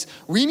officers.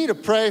 We need to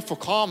pray for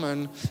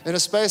Carmen in a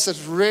space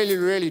that's really,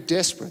 really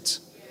desperate.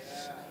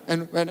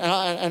 And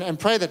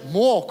pray that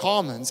more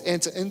Carmens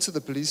enter into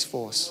the police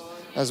force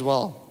as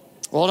well.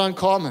 Well done,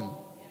 Carmen.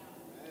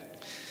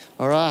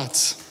 All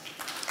right.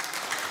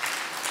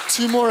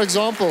 Two more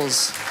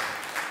examples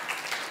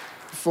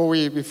before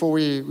we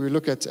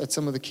look at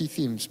some of the key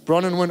themes.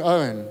 Bron and Wynne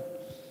Owen.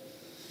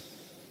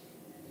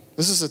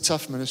 This is a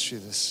tough ministry,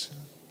 this.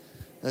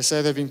 They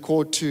say they've been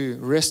called to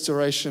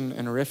restoration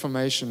and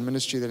reformation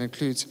ministry that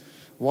includes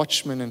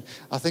watchmen. And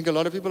I think a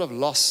lot of people have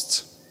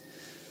lost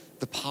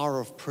the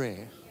power of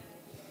prayer.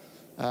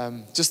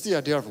 Just the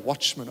idea of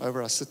watchmen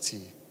over our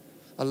city.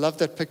 I love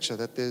that picture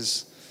that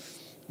there's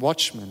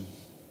watchmen,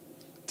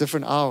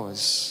 different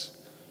hours.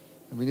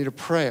 And we need to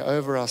pray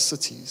over our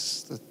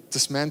cities,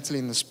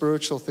 dismantling the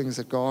spiritual things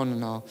that go on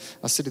in our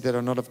city that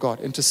are not of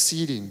God,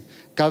 interceding,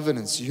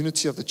 governance,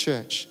 unity of the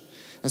church.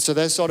 And so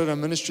they started a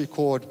ministry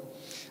called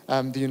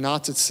the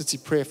United City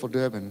Prayer for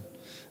Durban.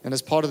 And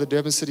as part of the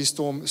Durban City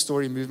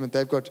Story movement,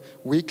 they've got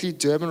weekly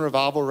Durban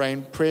Revival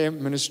Rain prayer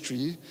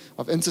ministry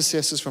of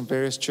intercessors from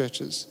various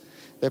churches.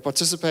 They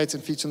participate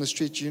and feature on the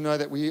street. You know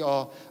that we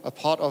are a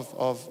part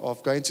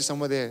of going to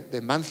some of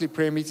their monthly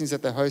prayer meetings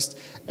that they host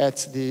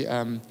at the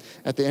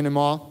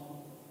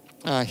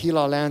NMR. Heal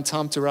Our Land,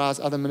 Time to Rise,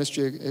 other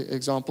ministry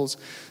examples.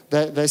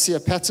 They see a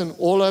pattern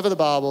all over the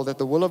Bible that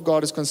the will of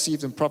God is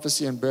conceived in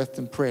prophecy and birthed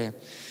in prayer.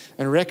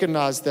 And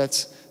recognize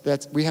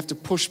that we have to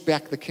push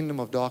back the kingdom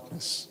of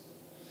darkness.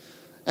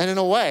 And in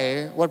a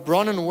way, what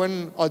Bron and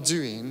Wynne are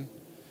doing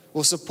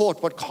will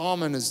support what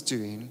Carmen is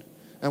doing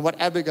and what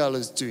Abigail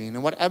is doing.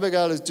 And what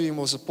Abigail is doing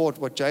will support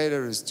what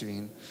Jada is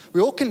doing.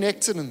 We're all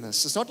connected in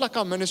this. It's not like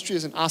our ministry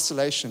is in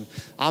isolation.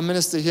 I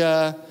minister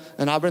here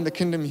and I bring the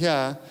kingdom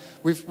here.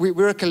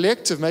 We're a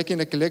collective making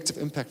a collective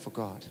impact for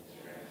God.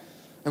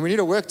 And we need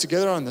to work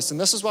together on this. And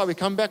this is why we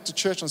come back to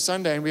church on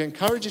Sunday and we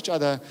encourage each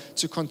other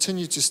to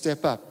continue to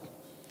step up.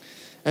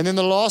 And then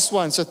the last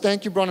one, so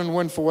thank you, Bron and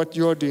Wynn, for what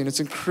you're doing. It's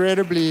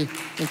incredibly,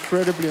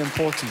 incredibly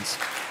important.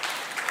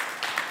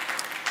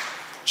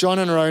 John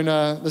and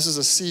Rona, this is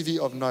a CV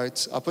of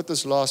note. I put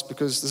this last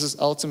because this is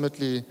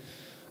ultimately,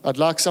 I'd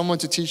like someone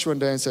to teach one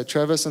day and say,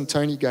 Travis and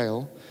Tony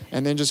Gale,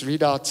 and then just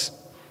read out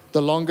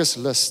the longest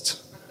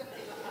list.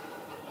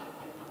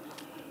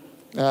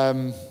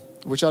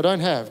 Which I don't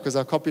have because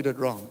I copied it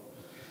wrong.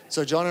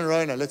 So John and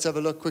Rona, let's have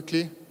a look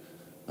quickly.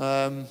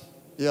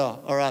 Yeah,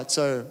 all right,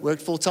 so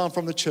worked full-time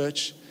from the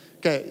church.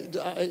 Okay,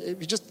 I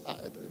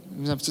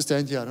have to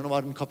stand here. I don't know why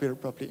I didn't copy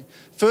it properly.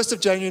 1st of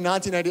January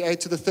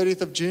 1988 to the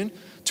 30th of June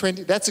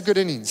 20. That's a good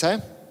innings, hey?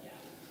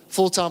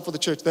 Full-time for the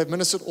church. They've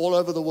ministered all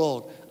over the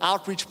world.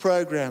 Outreach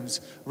programs,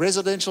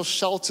 residential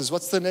shelters.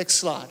 What's the next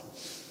slide?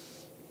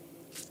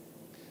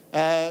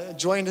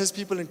 Joined his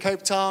people in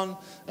Cape Town.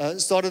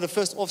 Started the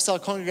first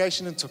offsite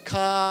congregation in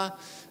Tokai.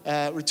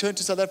 Returned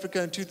to South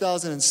Africa in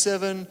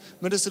 2007,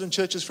 ministered in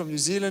churches from New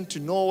Zealand to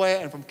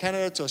Norway and from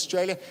Canada to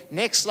Australia.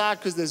 Next slide,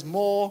 because there's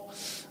more.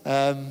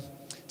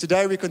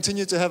 Today we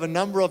continue to have a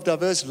number of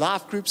diverse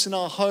life groups in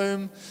our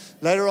home.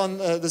 Later on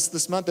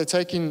this month, they're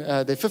taking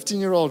their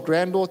 15-year-old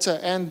granddaughter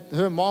and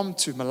her mom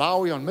to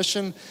Malawi on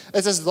mission.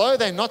 It's as though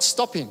they're not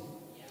stopping.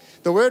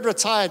 The word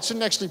retired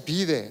shouldn't actually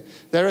be there.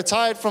 They're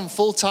retired from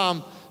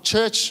full-time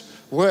church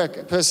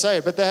work per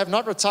se, but they have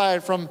not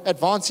retired from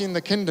advancing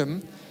the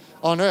kingdom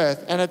on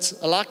earth, and it's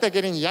like they're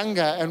getting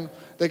younger and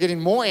they're getting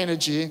more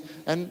energy,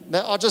 and they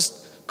are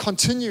just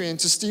continuing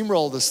to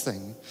steamroll this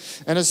thing.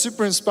 And it's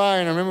super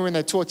inspiring. I remember when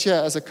they taught here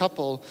as a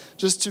couple,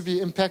 just to be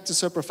impacted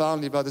so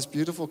profoundly by this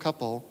beautiful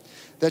couple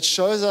that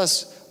shows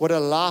us what a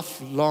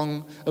life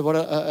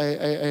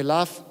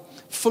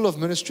full of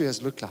ministry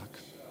has looked like.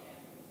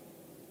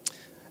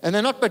 And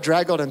they're not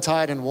bedraggled and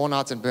tired and worn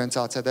out and burnt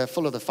out, so they're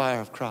full of the fire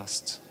of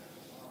Christ.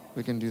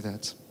 We can do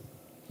that.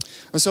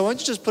 And so why don't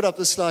you just put up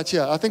this slide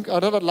here. I think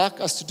what I'd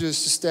like us to do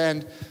is to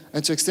stand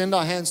and to extend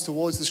our hands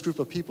towards this group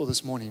of people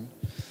this morning.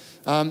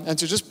 And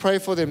to just pray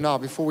for them now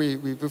before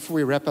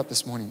we wrap up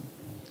this morning.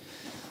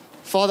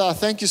 Father, I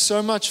thank you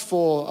so much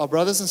for our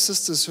brothers and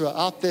sisters who are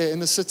out there in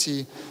the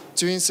city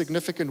doing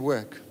significant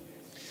work.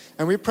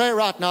 And we pray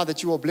right now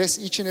that you will bless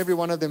each and every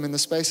one of them in the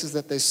spaces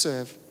that they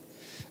serve.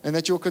 And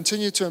that you will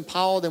continue to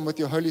empower them with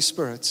your Holy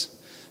Spirit.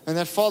 And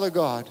that, Father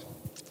God,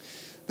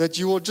 that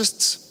you will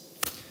just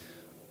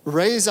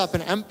raise up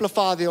and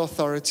amplify their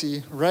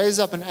authority, raise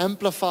up and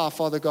amplify,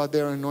 Father God,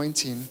 their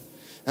anointing.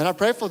 And I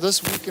pray for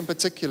this week in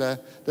particular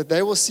that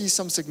they will see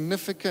some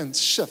significant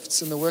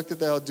shifts in the work that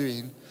they are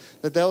doing,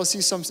 that they will see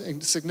some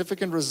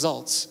significant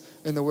results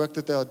in the work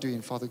that they are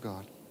doing, Father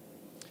God.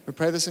 We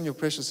pray this in your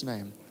precious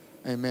name.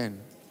 Amen.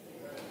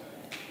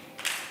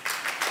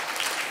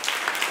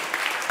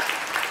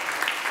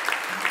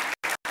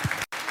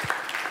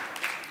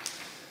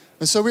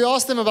 And so we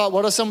asked them about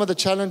what are some of the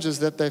challenges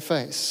that they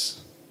face.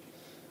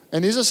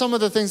 And these are some of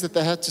the things that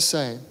they had to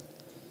say.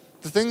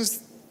 The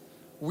things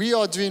we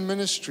are doing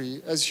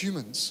ministry as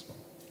humans.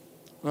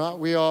 Right?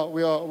 We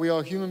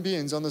are human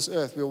beings on this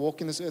earth. We are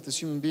walking this earth as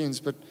human beings,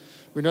 but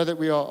we know that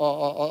we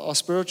are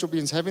spiritual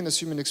beings having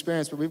this human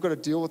experience, but we've got to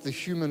deal with the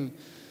human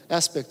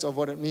aspect of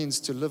what it means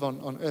to live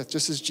on earth,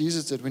 just as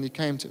Jesus did when he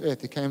came to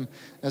earth. He came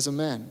as a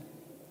man.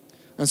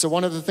 And so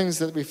one of the things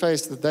that we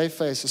face, that they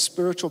face, is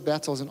spiritual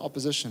battles and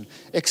opposition.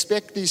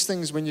 Expect these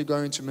things when you go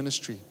into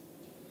ministry.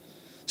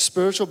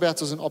 Spiritual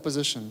battles and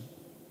opposition.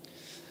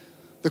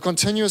 The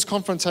continuous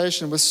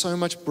confrontation with so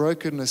much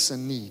brokenness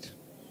and need.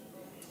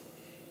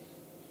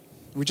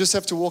 We just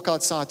have to walk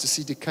outside to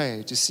see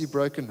decay, to see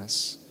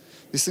brokenness.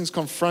 These things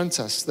confront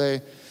us.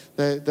 They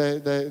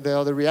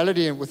are the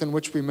reality within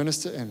which we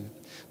minister in.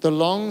 The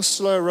long,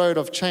 slow road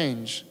of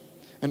change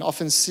and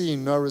often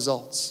seeing no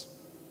results.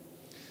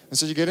 And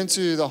so you get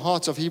into the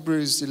heart of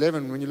Hebrews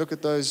 11 when you look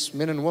at those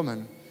men and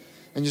women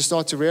and you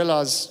start to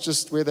realize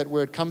just where that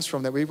word comes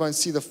from, that we won't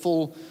see the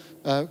full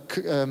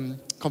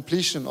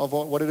completion of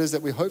what it is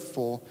that we hope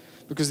for,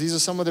 because these are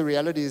some of the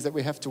realities that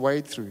we have to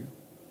wade through.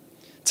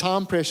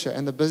 Time pressure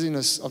and the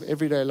busyness of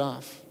everyday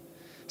life,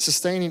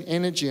 sustaining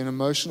energy and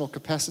emotional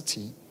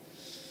capacity.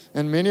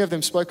 And many of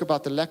them spoke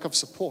about the lack of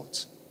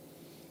support.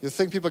 You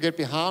think people get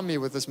behind me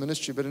with this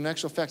ministry, but in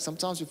actual fact,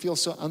 sometimes we feel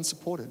so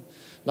unsupported,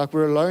 like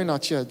we're alone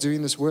out here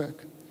doing this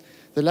work.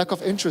 The lack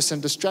of interest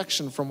and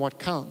distraction from what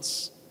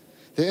counts.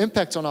 The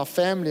impact on our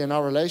family and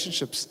our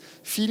relationships,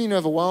 feeling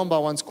overwhelmed by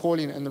one's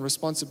calling and the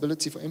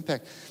responsibility for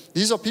impact.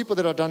 These are people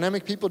that are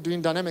dynamic people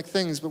doing dynamic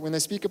things, but when they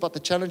speak about the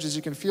challenges,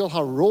 you can feel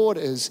how raw it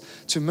is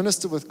to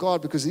minister with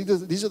God, because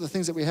these are the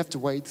things that we have to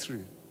wade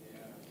through.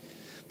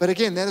 But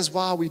again, that is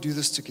why we do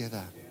this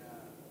together.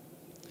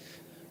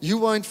 You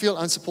won't feel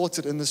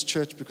unsupported in this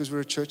church because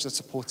we're a church that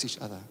supports each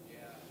other.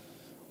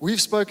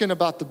 We've spoken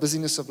about the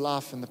busyness of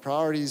life and the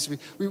priorities.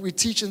 We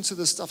teach into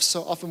this stuff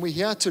so often. We're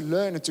here to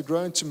learn and to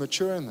grow and to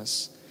mature in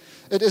this.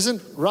 It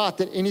isn't right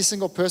that any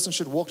single person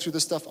should walk through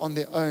this stuff on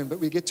their own, but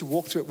we get to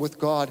walk through it with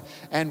God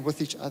and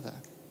with each other.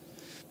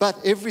 But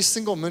every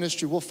single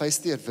ministry will face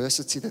the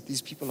adversity that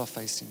these people are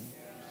facing.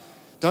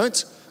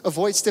 Don't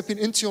avoid stepping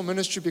into your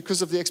ministry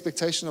because of the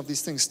expectation of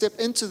these things. Step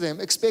into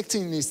them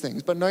expecting these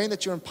things, but knowing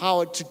that you're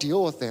empowered to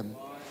deal with them.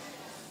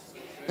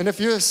 And if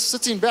you're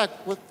sitting back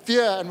with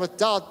fear and with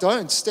doubt,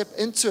 don't step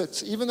into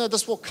it. Even though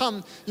this will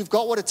come, you've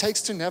got what it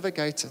takes to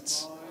navigate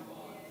it.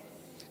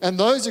 And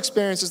those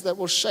experiences that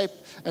will shape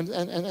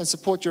and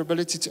support your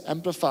ability to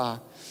amplify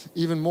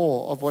even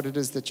more of what it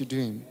is that you're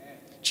doing.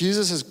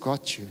 Jesus has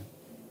got you.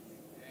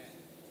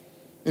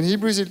 In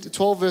Hebrews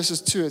 12 verses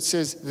 2, it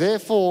says,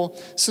 therefore,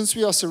 since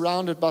we are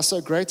surrounded by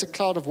so great a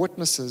cloud of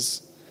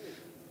witnesses,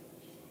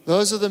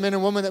 those are the men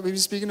and women that we've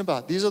been speaking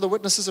about. These are the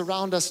witnesses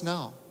around us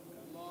now.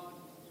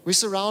 We're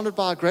surrounded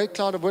by a great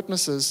cloud of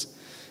witnesses.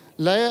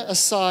 Lay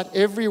aside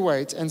every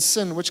weight and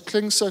sin which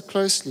clings so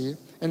closely,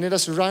 and let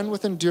us run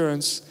with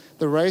endurance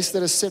the race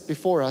that is set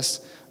before us,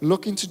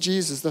 looking to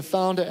Jesus, the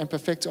founder and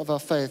perfecter of our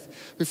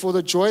faith, who for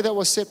the joy that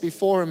was set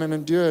before him and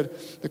endured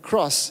the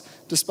cross,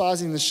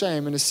 despising the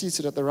shame, and is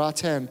seated at the right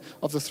hand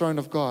of the throne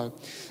of God.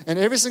 And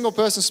every single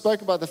person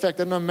spoke about the fact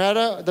that no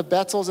matter the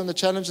battles and the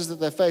challenges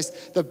that they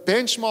faced, the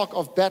benchmark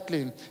of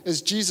battling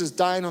is Jesus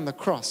dying on the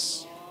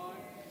cross.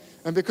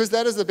 And because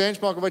that is the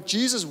benchmark of what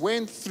Jesus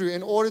went through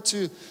in order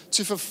to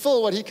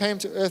fulfill what he came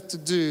to earth to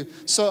do,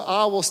 so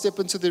I will step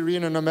into the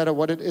arena no matter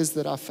what it is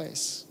that I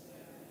face.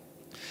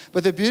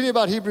 But the beauty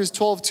about Hebrews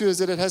 12:2 is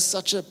that it has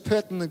such a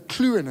pertinent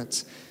clue in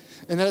it.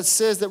 And that it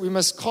says that we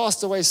must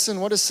cast away sin.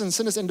 What is sin?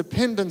 Sin is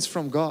independence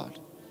from God.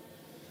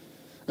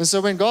 And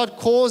so when God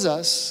calls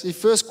us, he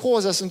first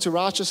calls us into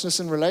righteousness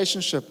and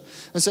relationship.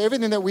 And so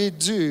everything that we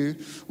do,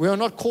 we are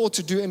not called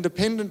to do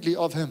independently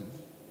of him.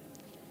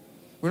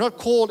 We're not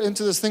called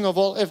into this thing of,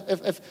 well,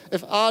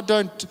 if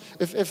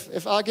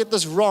I get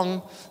this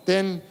wrong,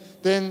 then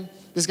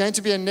there's going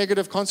to be a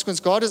negative consequence.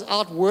 God is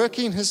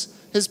outworking his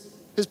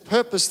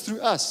purpose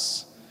through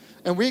us.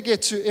 And we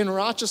get to, in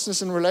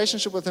righteousness and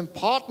relationship with him,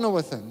 partner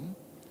with him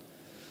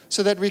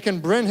so that we can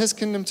bring his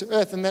kingdom to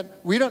earth, and that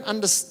we don't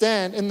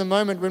understand in the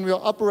moment when we are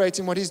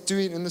operating what he's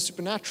doing in the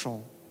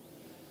supernatural.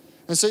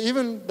 And so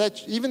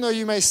even though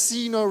you may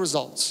see no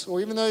results, or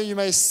even though you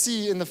may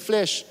see in the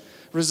flesh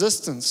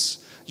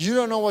resistance, you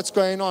don't know what's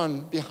going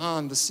on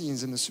behind the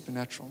scenes in the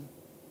supernatural.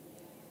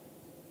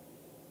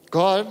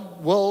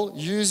 God will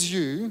use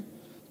you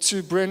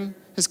to bring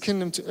his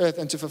kingdom to earth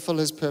and to fulfill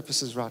his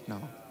purposes right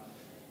now.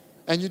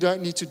 And you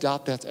don't need to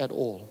doubt that at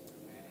all.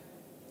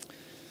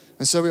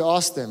 And so we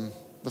asked them,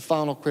 the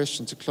final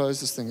question to close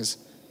this thing is,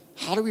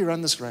 how do we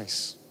run this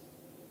race?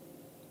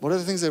 What are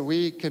the things that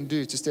we can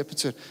do to step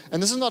into it?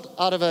 And this is not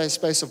out of a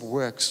space of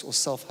works or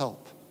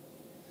self-help.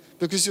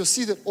 Because you'll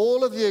see that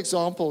all of the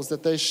examples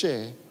that they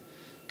share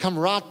come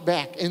right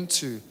back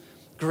into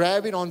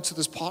grabbing onto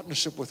this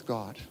partnership with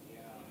God.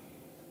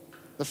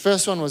 The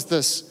first one was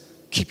this: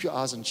 keep your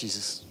eyes on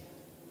Jesus.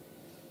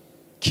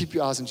 Keep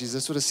your eyes on Jesus.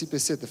 That's what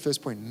Asipe said, the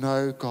first point.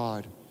 Know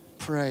God.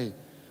 Pray.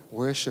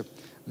 Worship.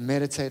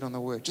 Meditate on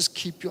the word. Just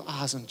keep your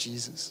eyes on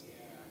Jesus.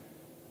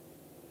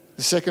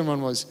 The second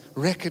one was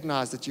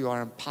recognize that you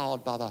are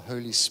empowered by the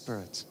Holy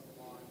Spirit.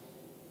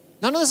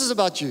 None of this is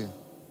about you.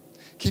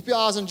 Keep your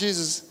eyes on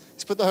Jesus.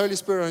 He's put the Holy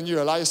Spirit on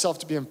you. Allow yourself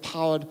to be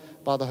empowered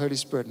by the Holy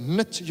Spirit.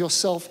 Knit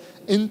yourself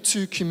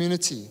into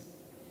community.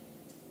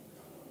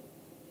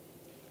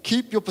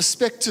 Keep your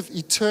perspective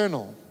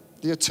eternal.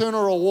 The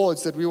eternal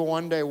rewards that we will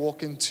one day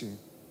walk into.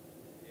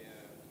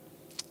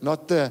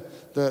 Not the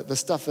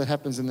stuff that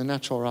happens in the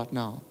natural right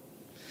now.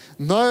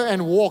 Know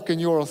and walk in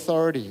your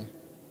authority.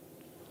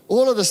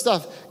 All of the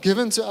stuff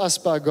given to us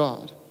by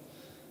God,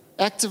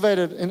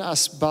 activated in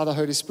us by the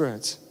Holy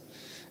Spirit.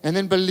 And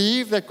then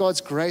believe that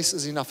God's grace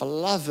is enough. I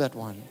love that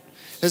one.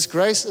 His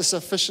grace is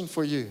sufficient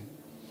for you.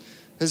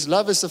 His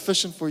love is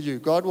sufficient for you.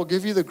 God will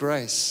give you the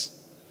grace.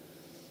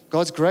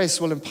 God's grace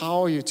will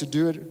empower you to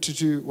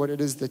do what it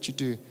is that you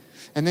do.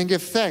 And then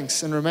give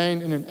thanks and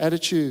remain in an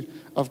attitude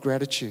of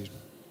gratitude.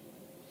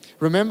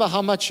 Remember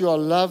how much you are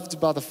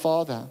loved by the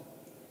Father.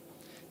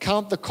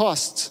 Count the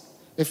cost.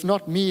 If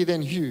not me,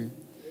 then who?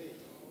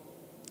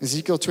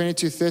 Ezekiel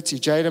 22:30.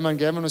 Jada and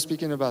Gavin was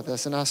speaking about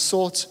this. And I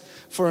sought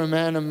for a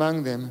man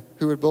among them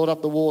who would build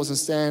up the walls and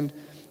stand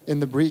in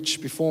the breach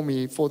before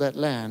me for that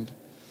land,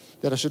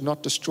 that I should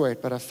not destroy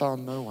it, but I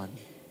found no one.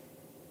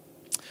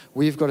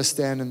 We've got to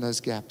stand in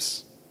those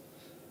gaps.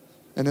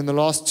 And then the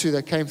last two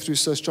that came through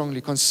so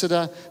strongly: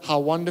 consider how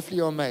wonderfully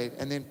you are made,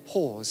 and then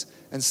pause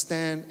and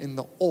stand in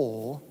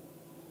awe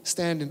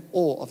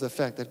of the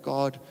fact that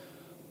God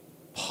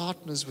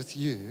partners with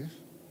you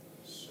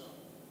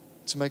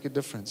to make a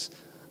difference.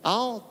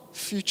 Our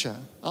future,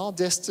 our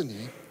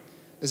destiny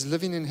is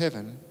living in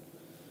heaven,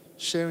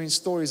 sharing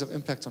stories of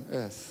impact on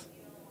earth.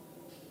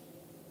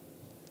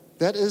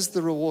 That is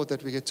the reward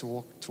that we get to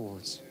walk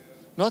towards.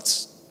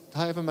 Not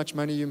however much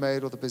money you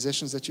made or the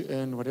possessions that you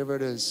earned, whatever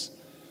it is.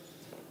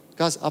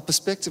 Guys, our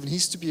perspective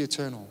needs to be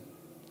eternal.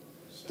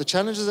 The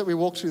challenges that we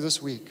walk through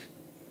this week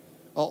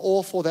are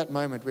all for that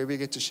moment where we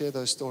get to share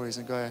those stories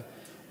and go,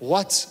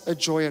 what a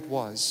joy it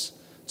was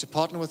to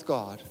partner with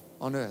God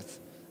on earth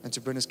and to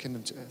bring his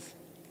kingdom to earth.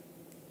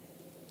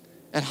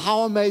 And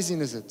how amazing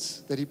is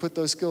it that He put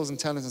those skills and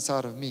talents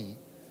inside of me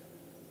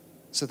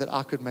so that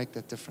I could make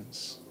that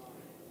difference?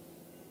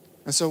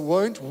 And so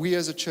won't we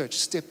as a church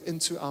step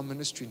into our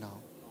ministry now?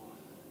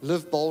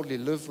 Live boldly,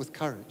 live with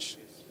courage.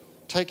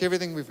 Take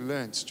everything we've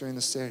learned during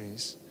the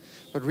series,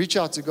 but reach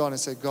out to God and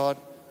say, God,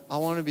 I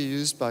want to be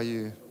used by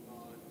you,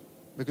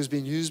 because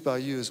being used by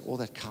you is all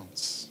that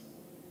counts.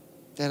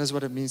 That is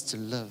what it means to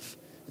live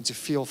and to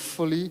feel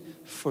fully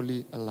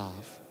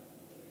alive.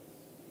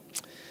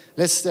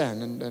 Let's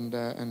stand and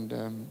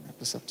wrap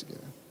this up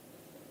together.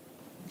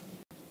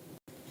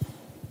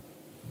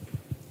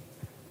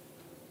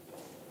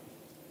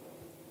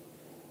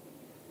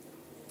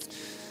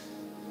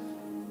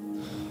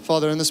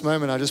 Father, in this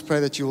moment, I just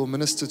pray that you will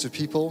minister to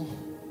people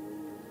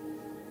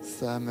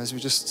as we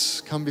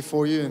just come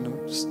before you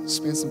and just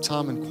spend some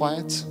time in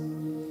quiet.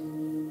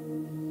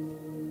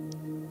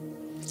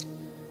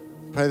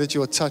 Pray that you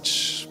will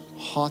touch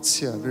hearts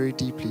here very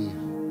deeply.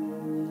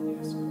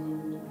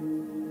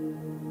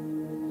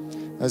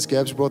 As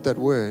Gabs brought that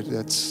word,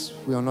 that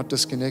we are not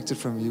disconnected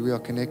from you, we are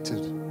connected.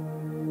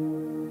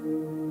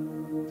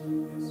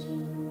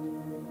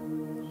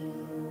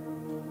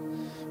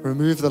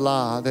 Remove the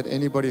lie that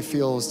anybody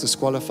feels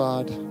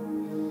disqualified,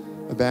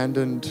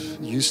 abandoned,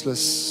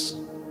 useless,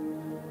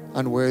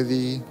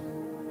 unworthy.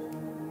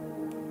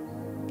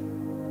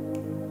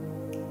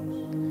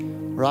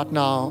 Right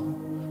now,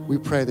 we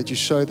pray that you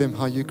show them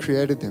how you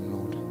created them,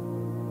 Lord.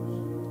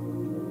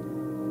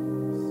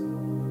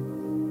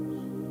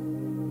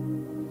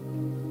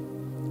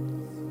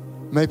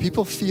 May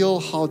people feel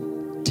how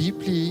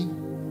deeply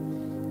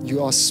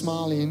you are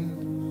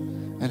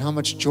smiling and how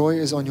much joy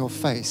is on your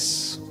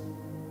face.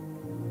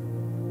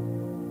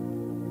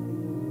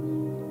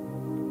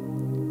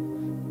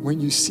 When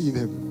you see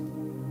them.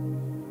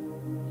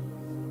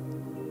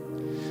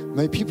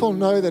 May people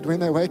know that when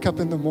they wake up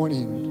in the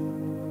morning,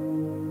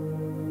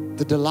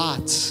 the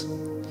delight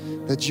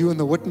that you and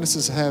the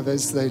witnesses have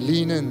as they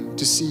lean in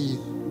to see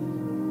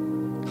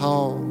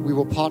how we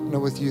will partner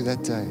with you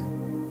that day.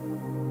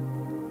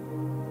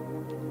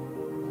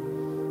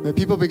 May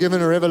people be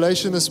given a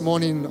revelation this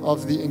morning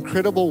of the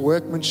incredible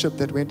workmanship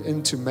that went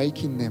into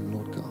making them,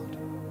 Lord God.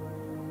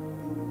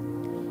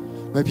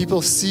 May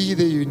people see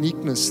their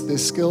uniqueness, their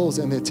skills,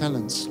 and their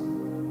talents.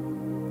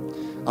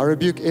 I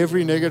rebuke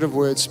every negative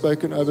word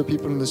spoken over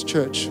people in this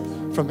church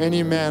from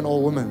any man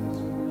or woman.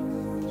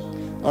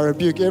 I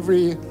rebuke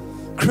every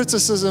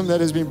criticism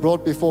that has been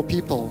brought before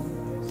people.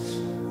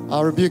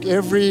 I rebuke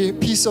every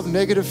piece of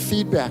negative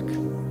feedback.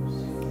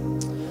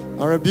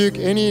 I rebuke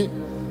any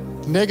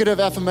negative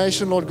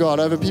affirmation, Lord God,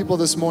 over people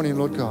this morning,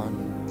 Lord God.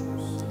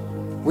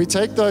 We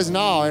take those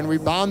now and we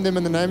bound them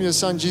in the name of your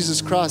Son,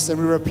 Jesus Christ, and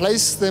we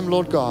replace them,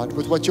 Lord God,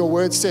 with what your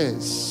word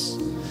says,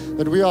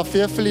 that we are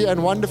fearfully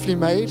and wonderfully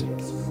made,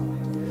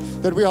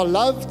 that we are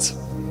loved,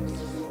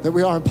 that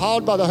we are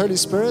empowered by the Holy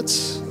Spirit,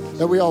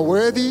 that we are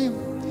worthy,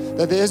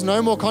 that there is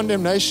no more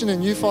condemnation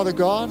in you, Father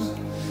God,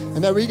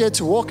 and that we get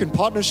to walk in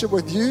partnership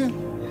with you,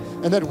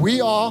 and that we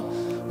are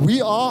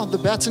the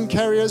baton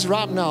carriers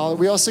right now.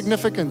 We are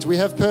significant, we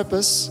have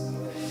purpose,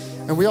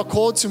 and we are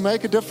called to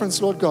make a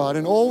difference, Lord God.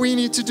 And all we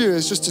need to do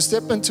is just to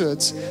step into it,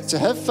 to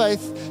have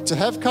faith, to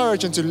have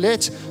courage, and to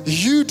let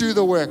you do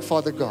the work,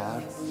 Father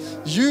God.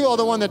 You are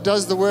the one that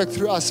does the work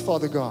through us,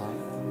 Father God.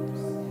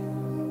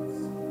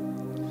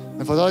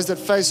 And for those that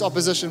face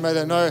opposition, may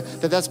they know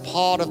that that's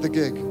part of the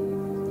gig. We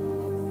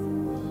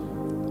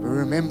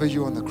remember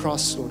you on the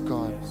cross, Lord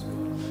God.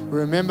 We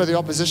remember the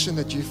opposition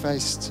that you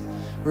faced.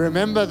 We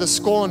remember the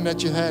scorn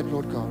that you had,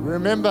 Lord God. We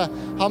remember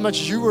how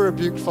much you were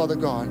rebuked, Father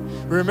God.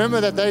 We remember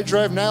that they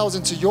drove nails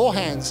into your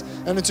hands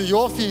and into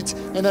your feet,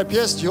 and they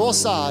pierced your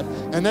side,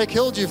 and they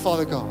killed you,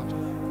 Father God.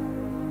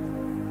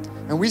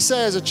 And we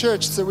say as a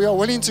church that we are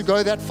willing to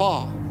go that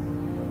far.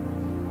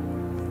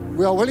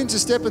 We are willing to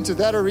step into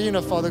that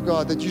arena, Father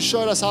God, that you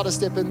showed us how to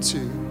step into.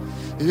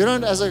 You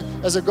don't, as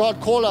a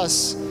God, call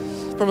us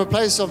from a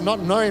place of not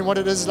knowing what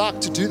it is like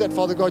to do that,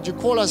 Father God. You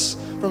call us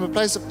from a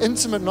place of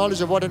intimate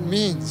knowledge of what it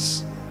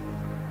means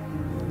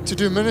to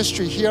do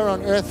ministry here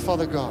on earth,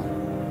 Father God.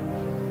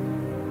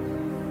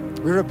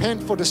 We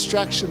repent for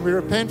distraction. We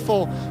repent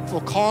for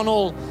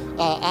carnal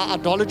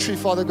idolatry,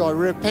 Father God.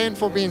 We repent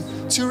for being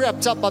too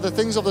wrapped up by the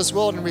things of this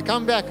world, and we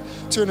come back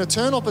to an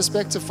eternal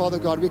perspective, Father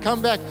God. We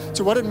come back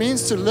to what it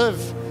means to live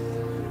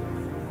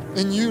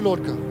in you,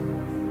 Lord God.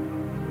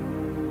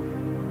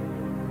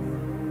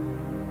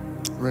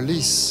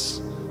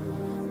 Release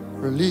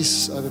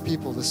over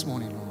people this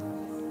morning, Lord.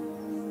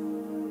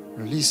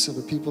 Release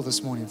over people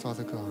this morning,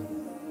 Father God.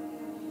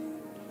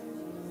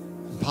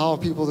 Empower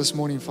people this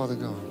morning, Father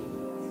God.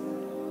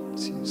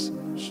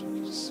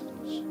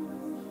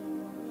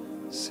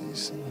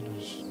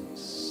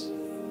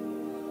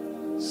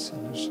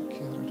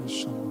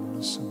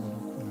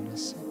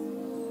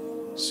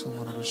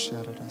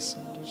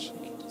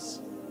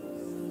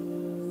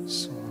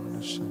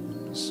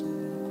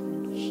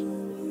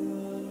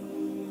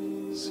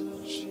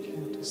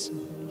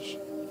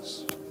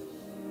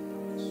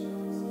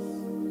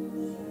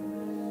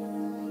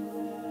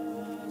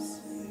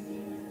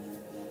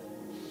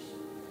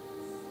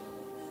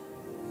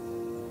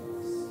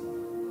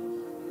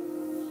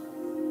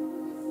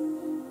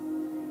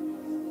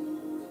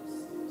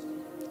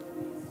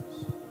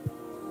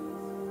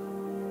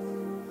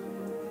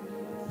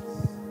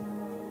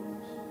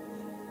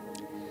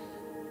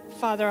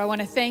 Father, I want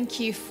to thank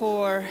you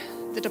for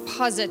the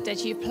deposit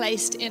that you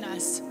placed in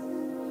us.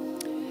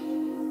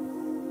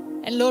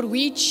 And Lord,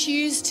 we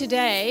choose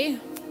today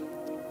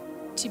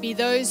to be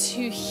those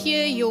who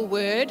hear your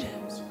word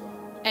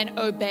and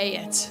obey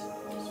it.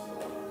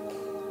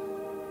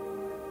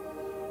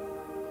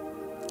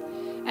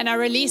 And I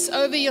release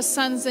over your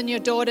sons and your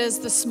daughters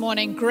this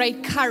morning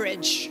great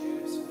courage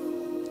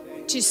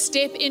to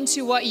step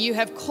into what you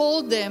have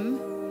called them,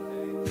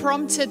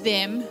 prompted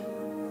them,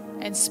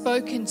 and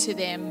spoken to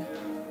them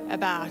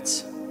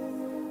about.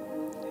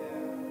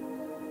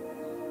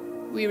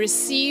 We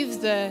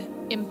receive the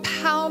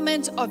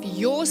empowerment of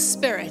your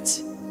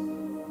Spirit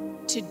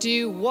to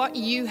do what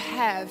you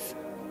have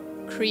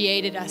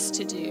created us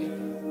to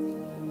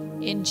do.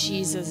 In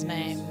Jesus'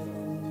 name,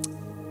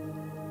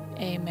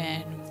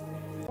 amen.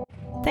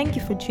 Thank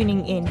you for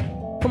tuning in.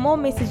 For more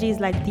messages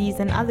like these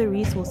and other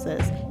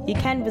resources, you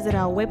can visit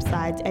our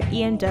website at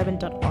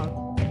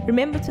endurban.org.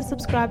 Remember to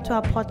subscribe to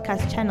our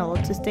podcast channel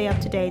to stay up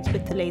to date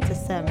with the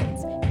latest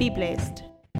sermons. Be blessed.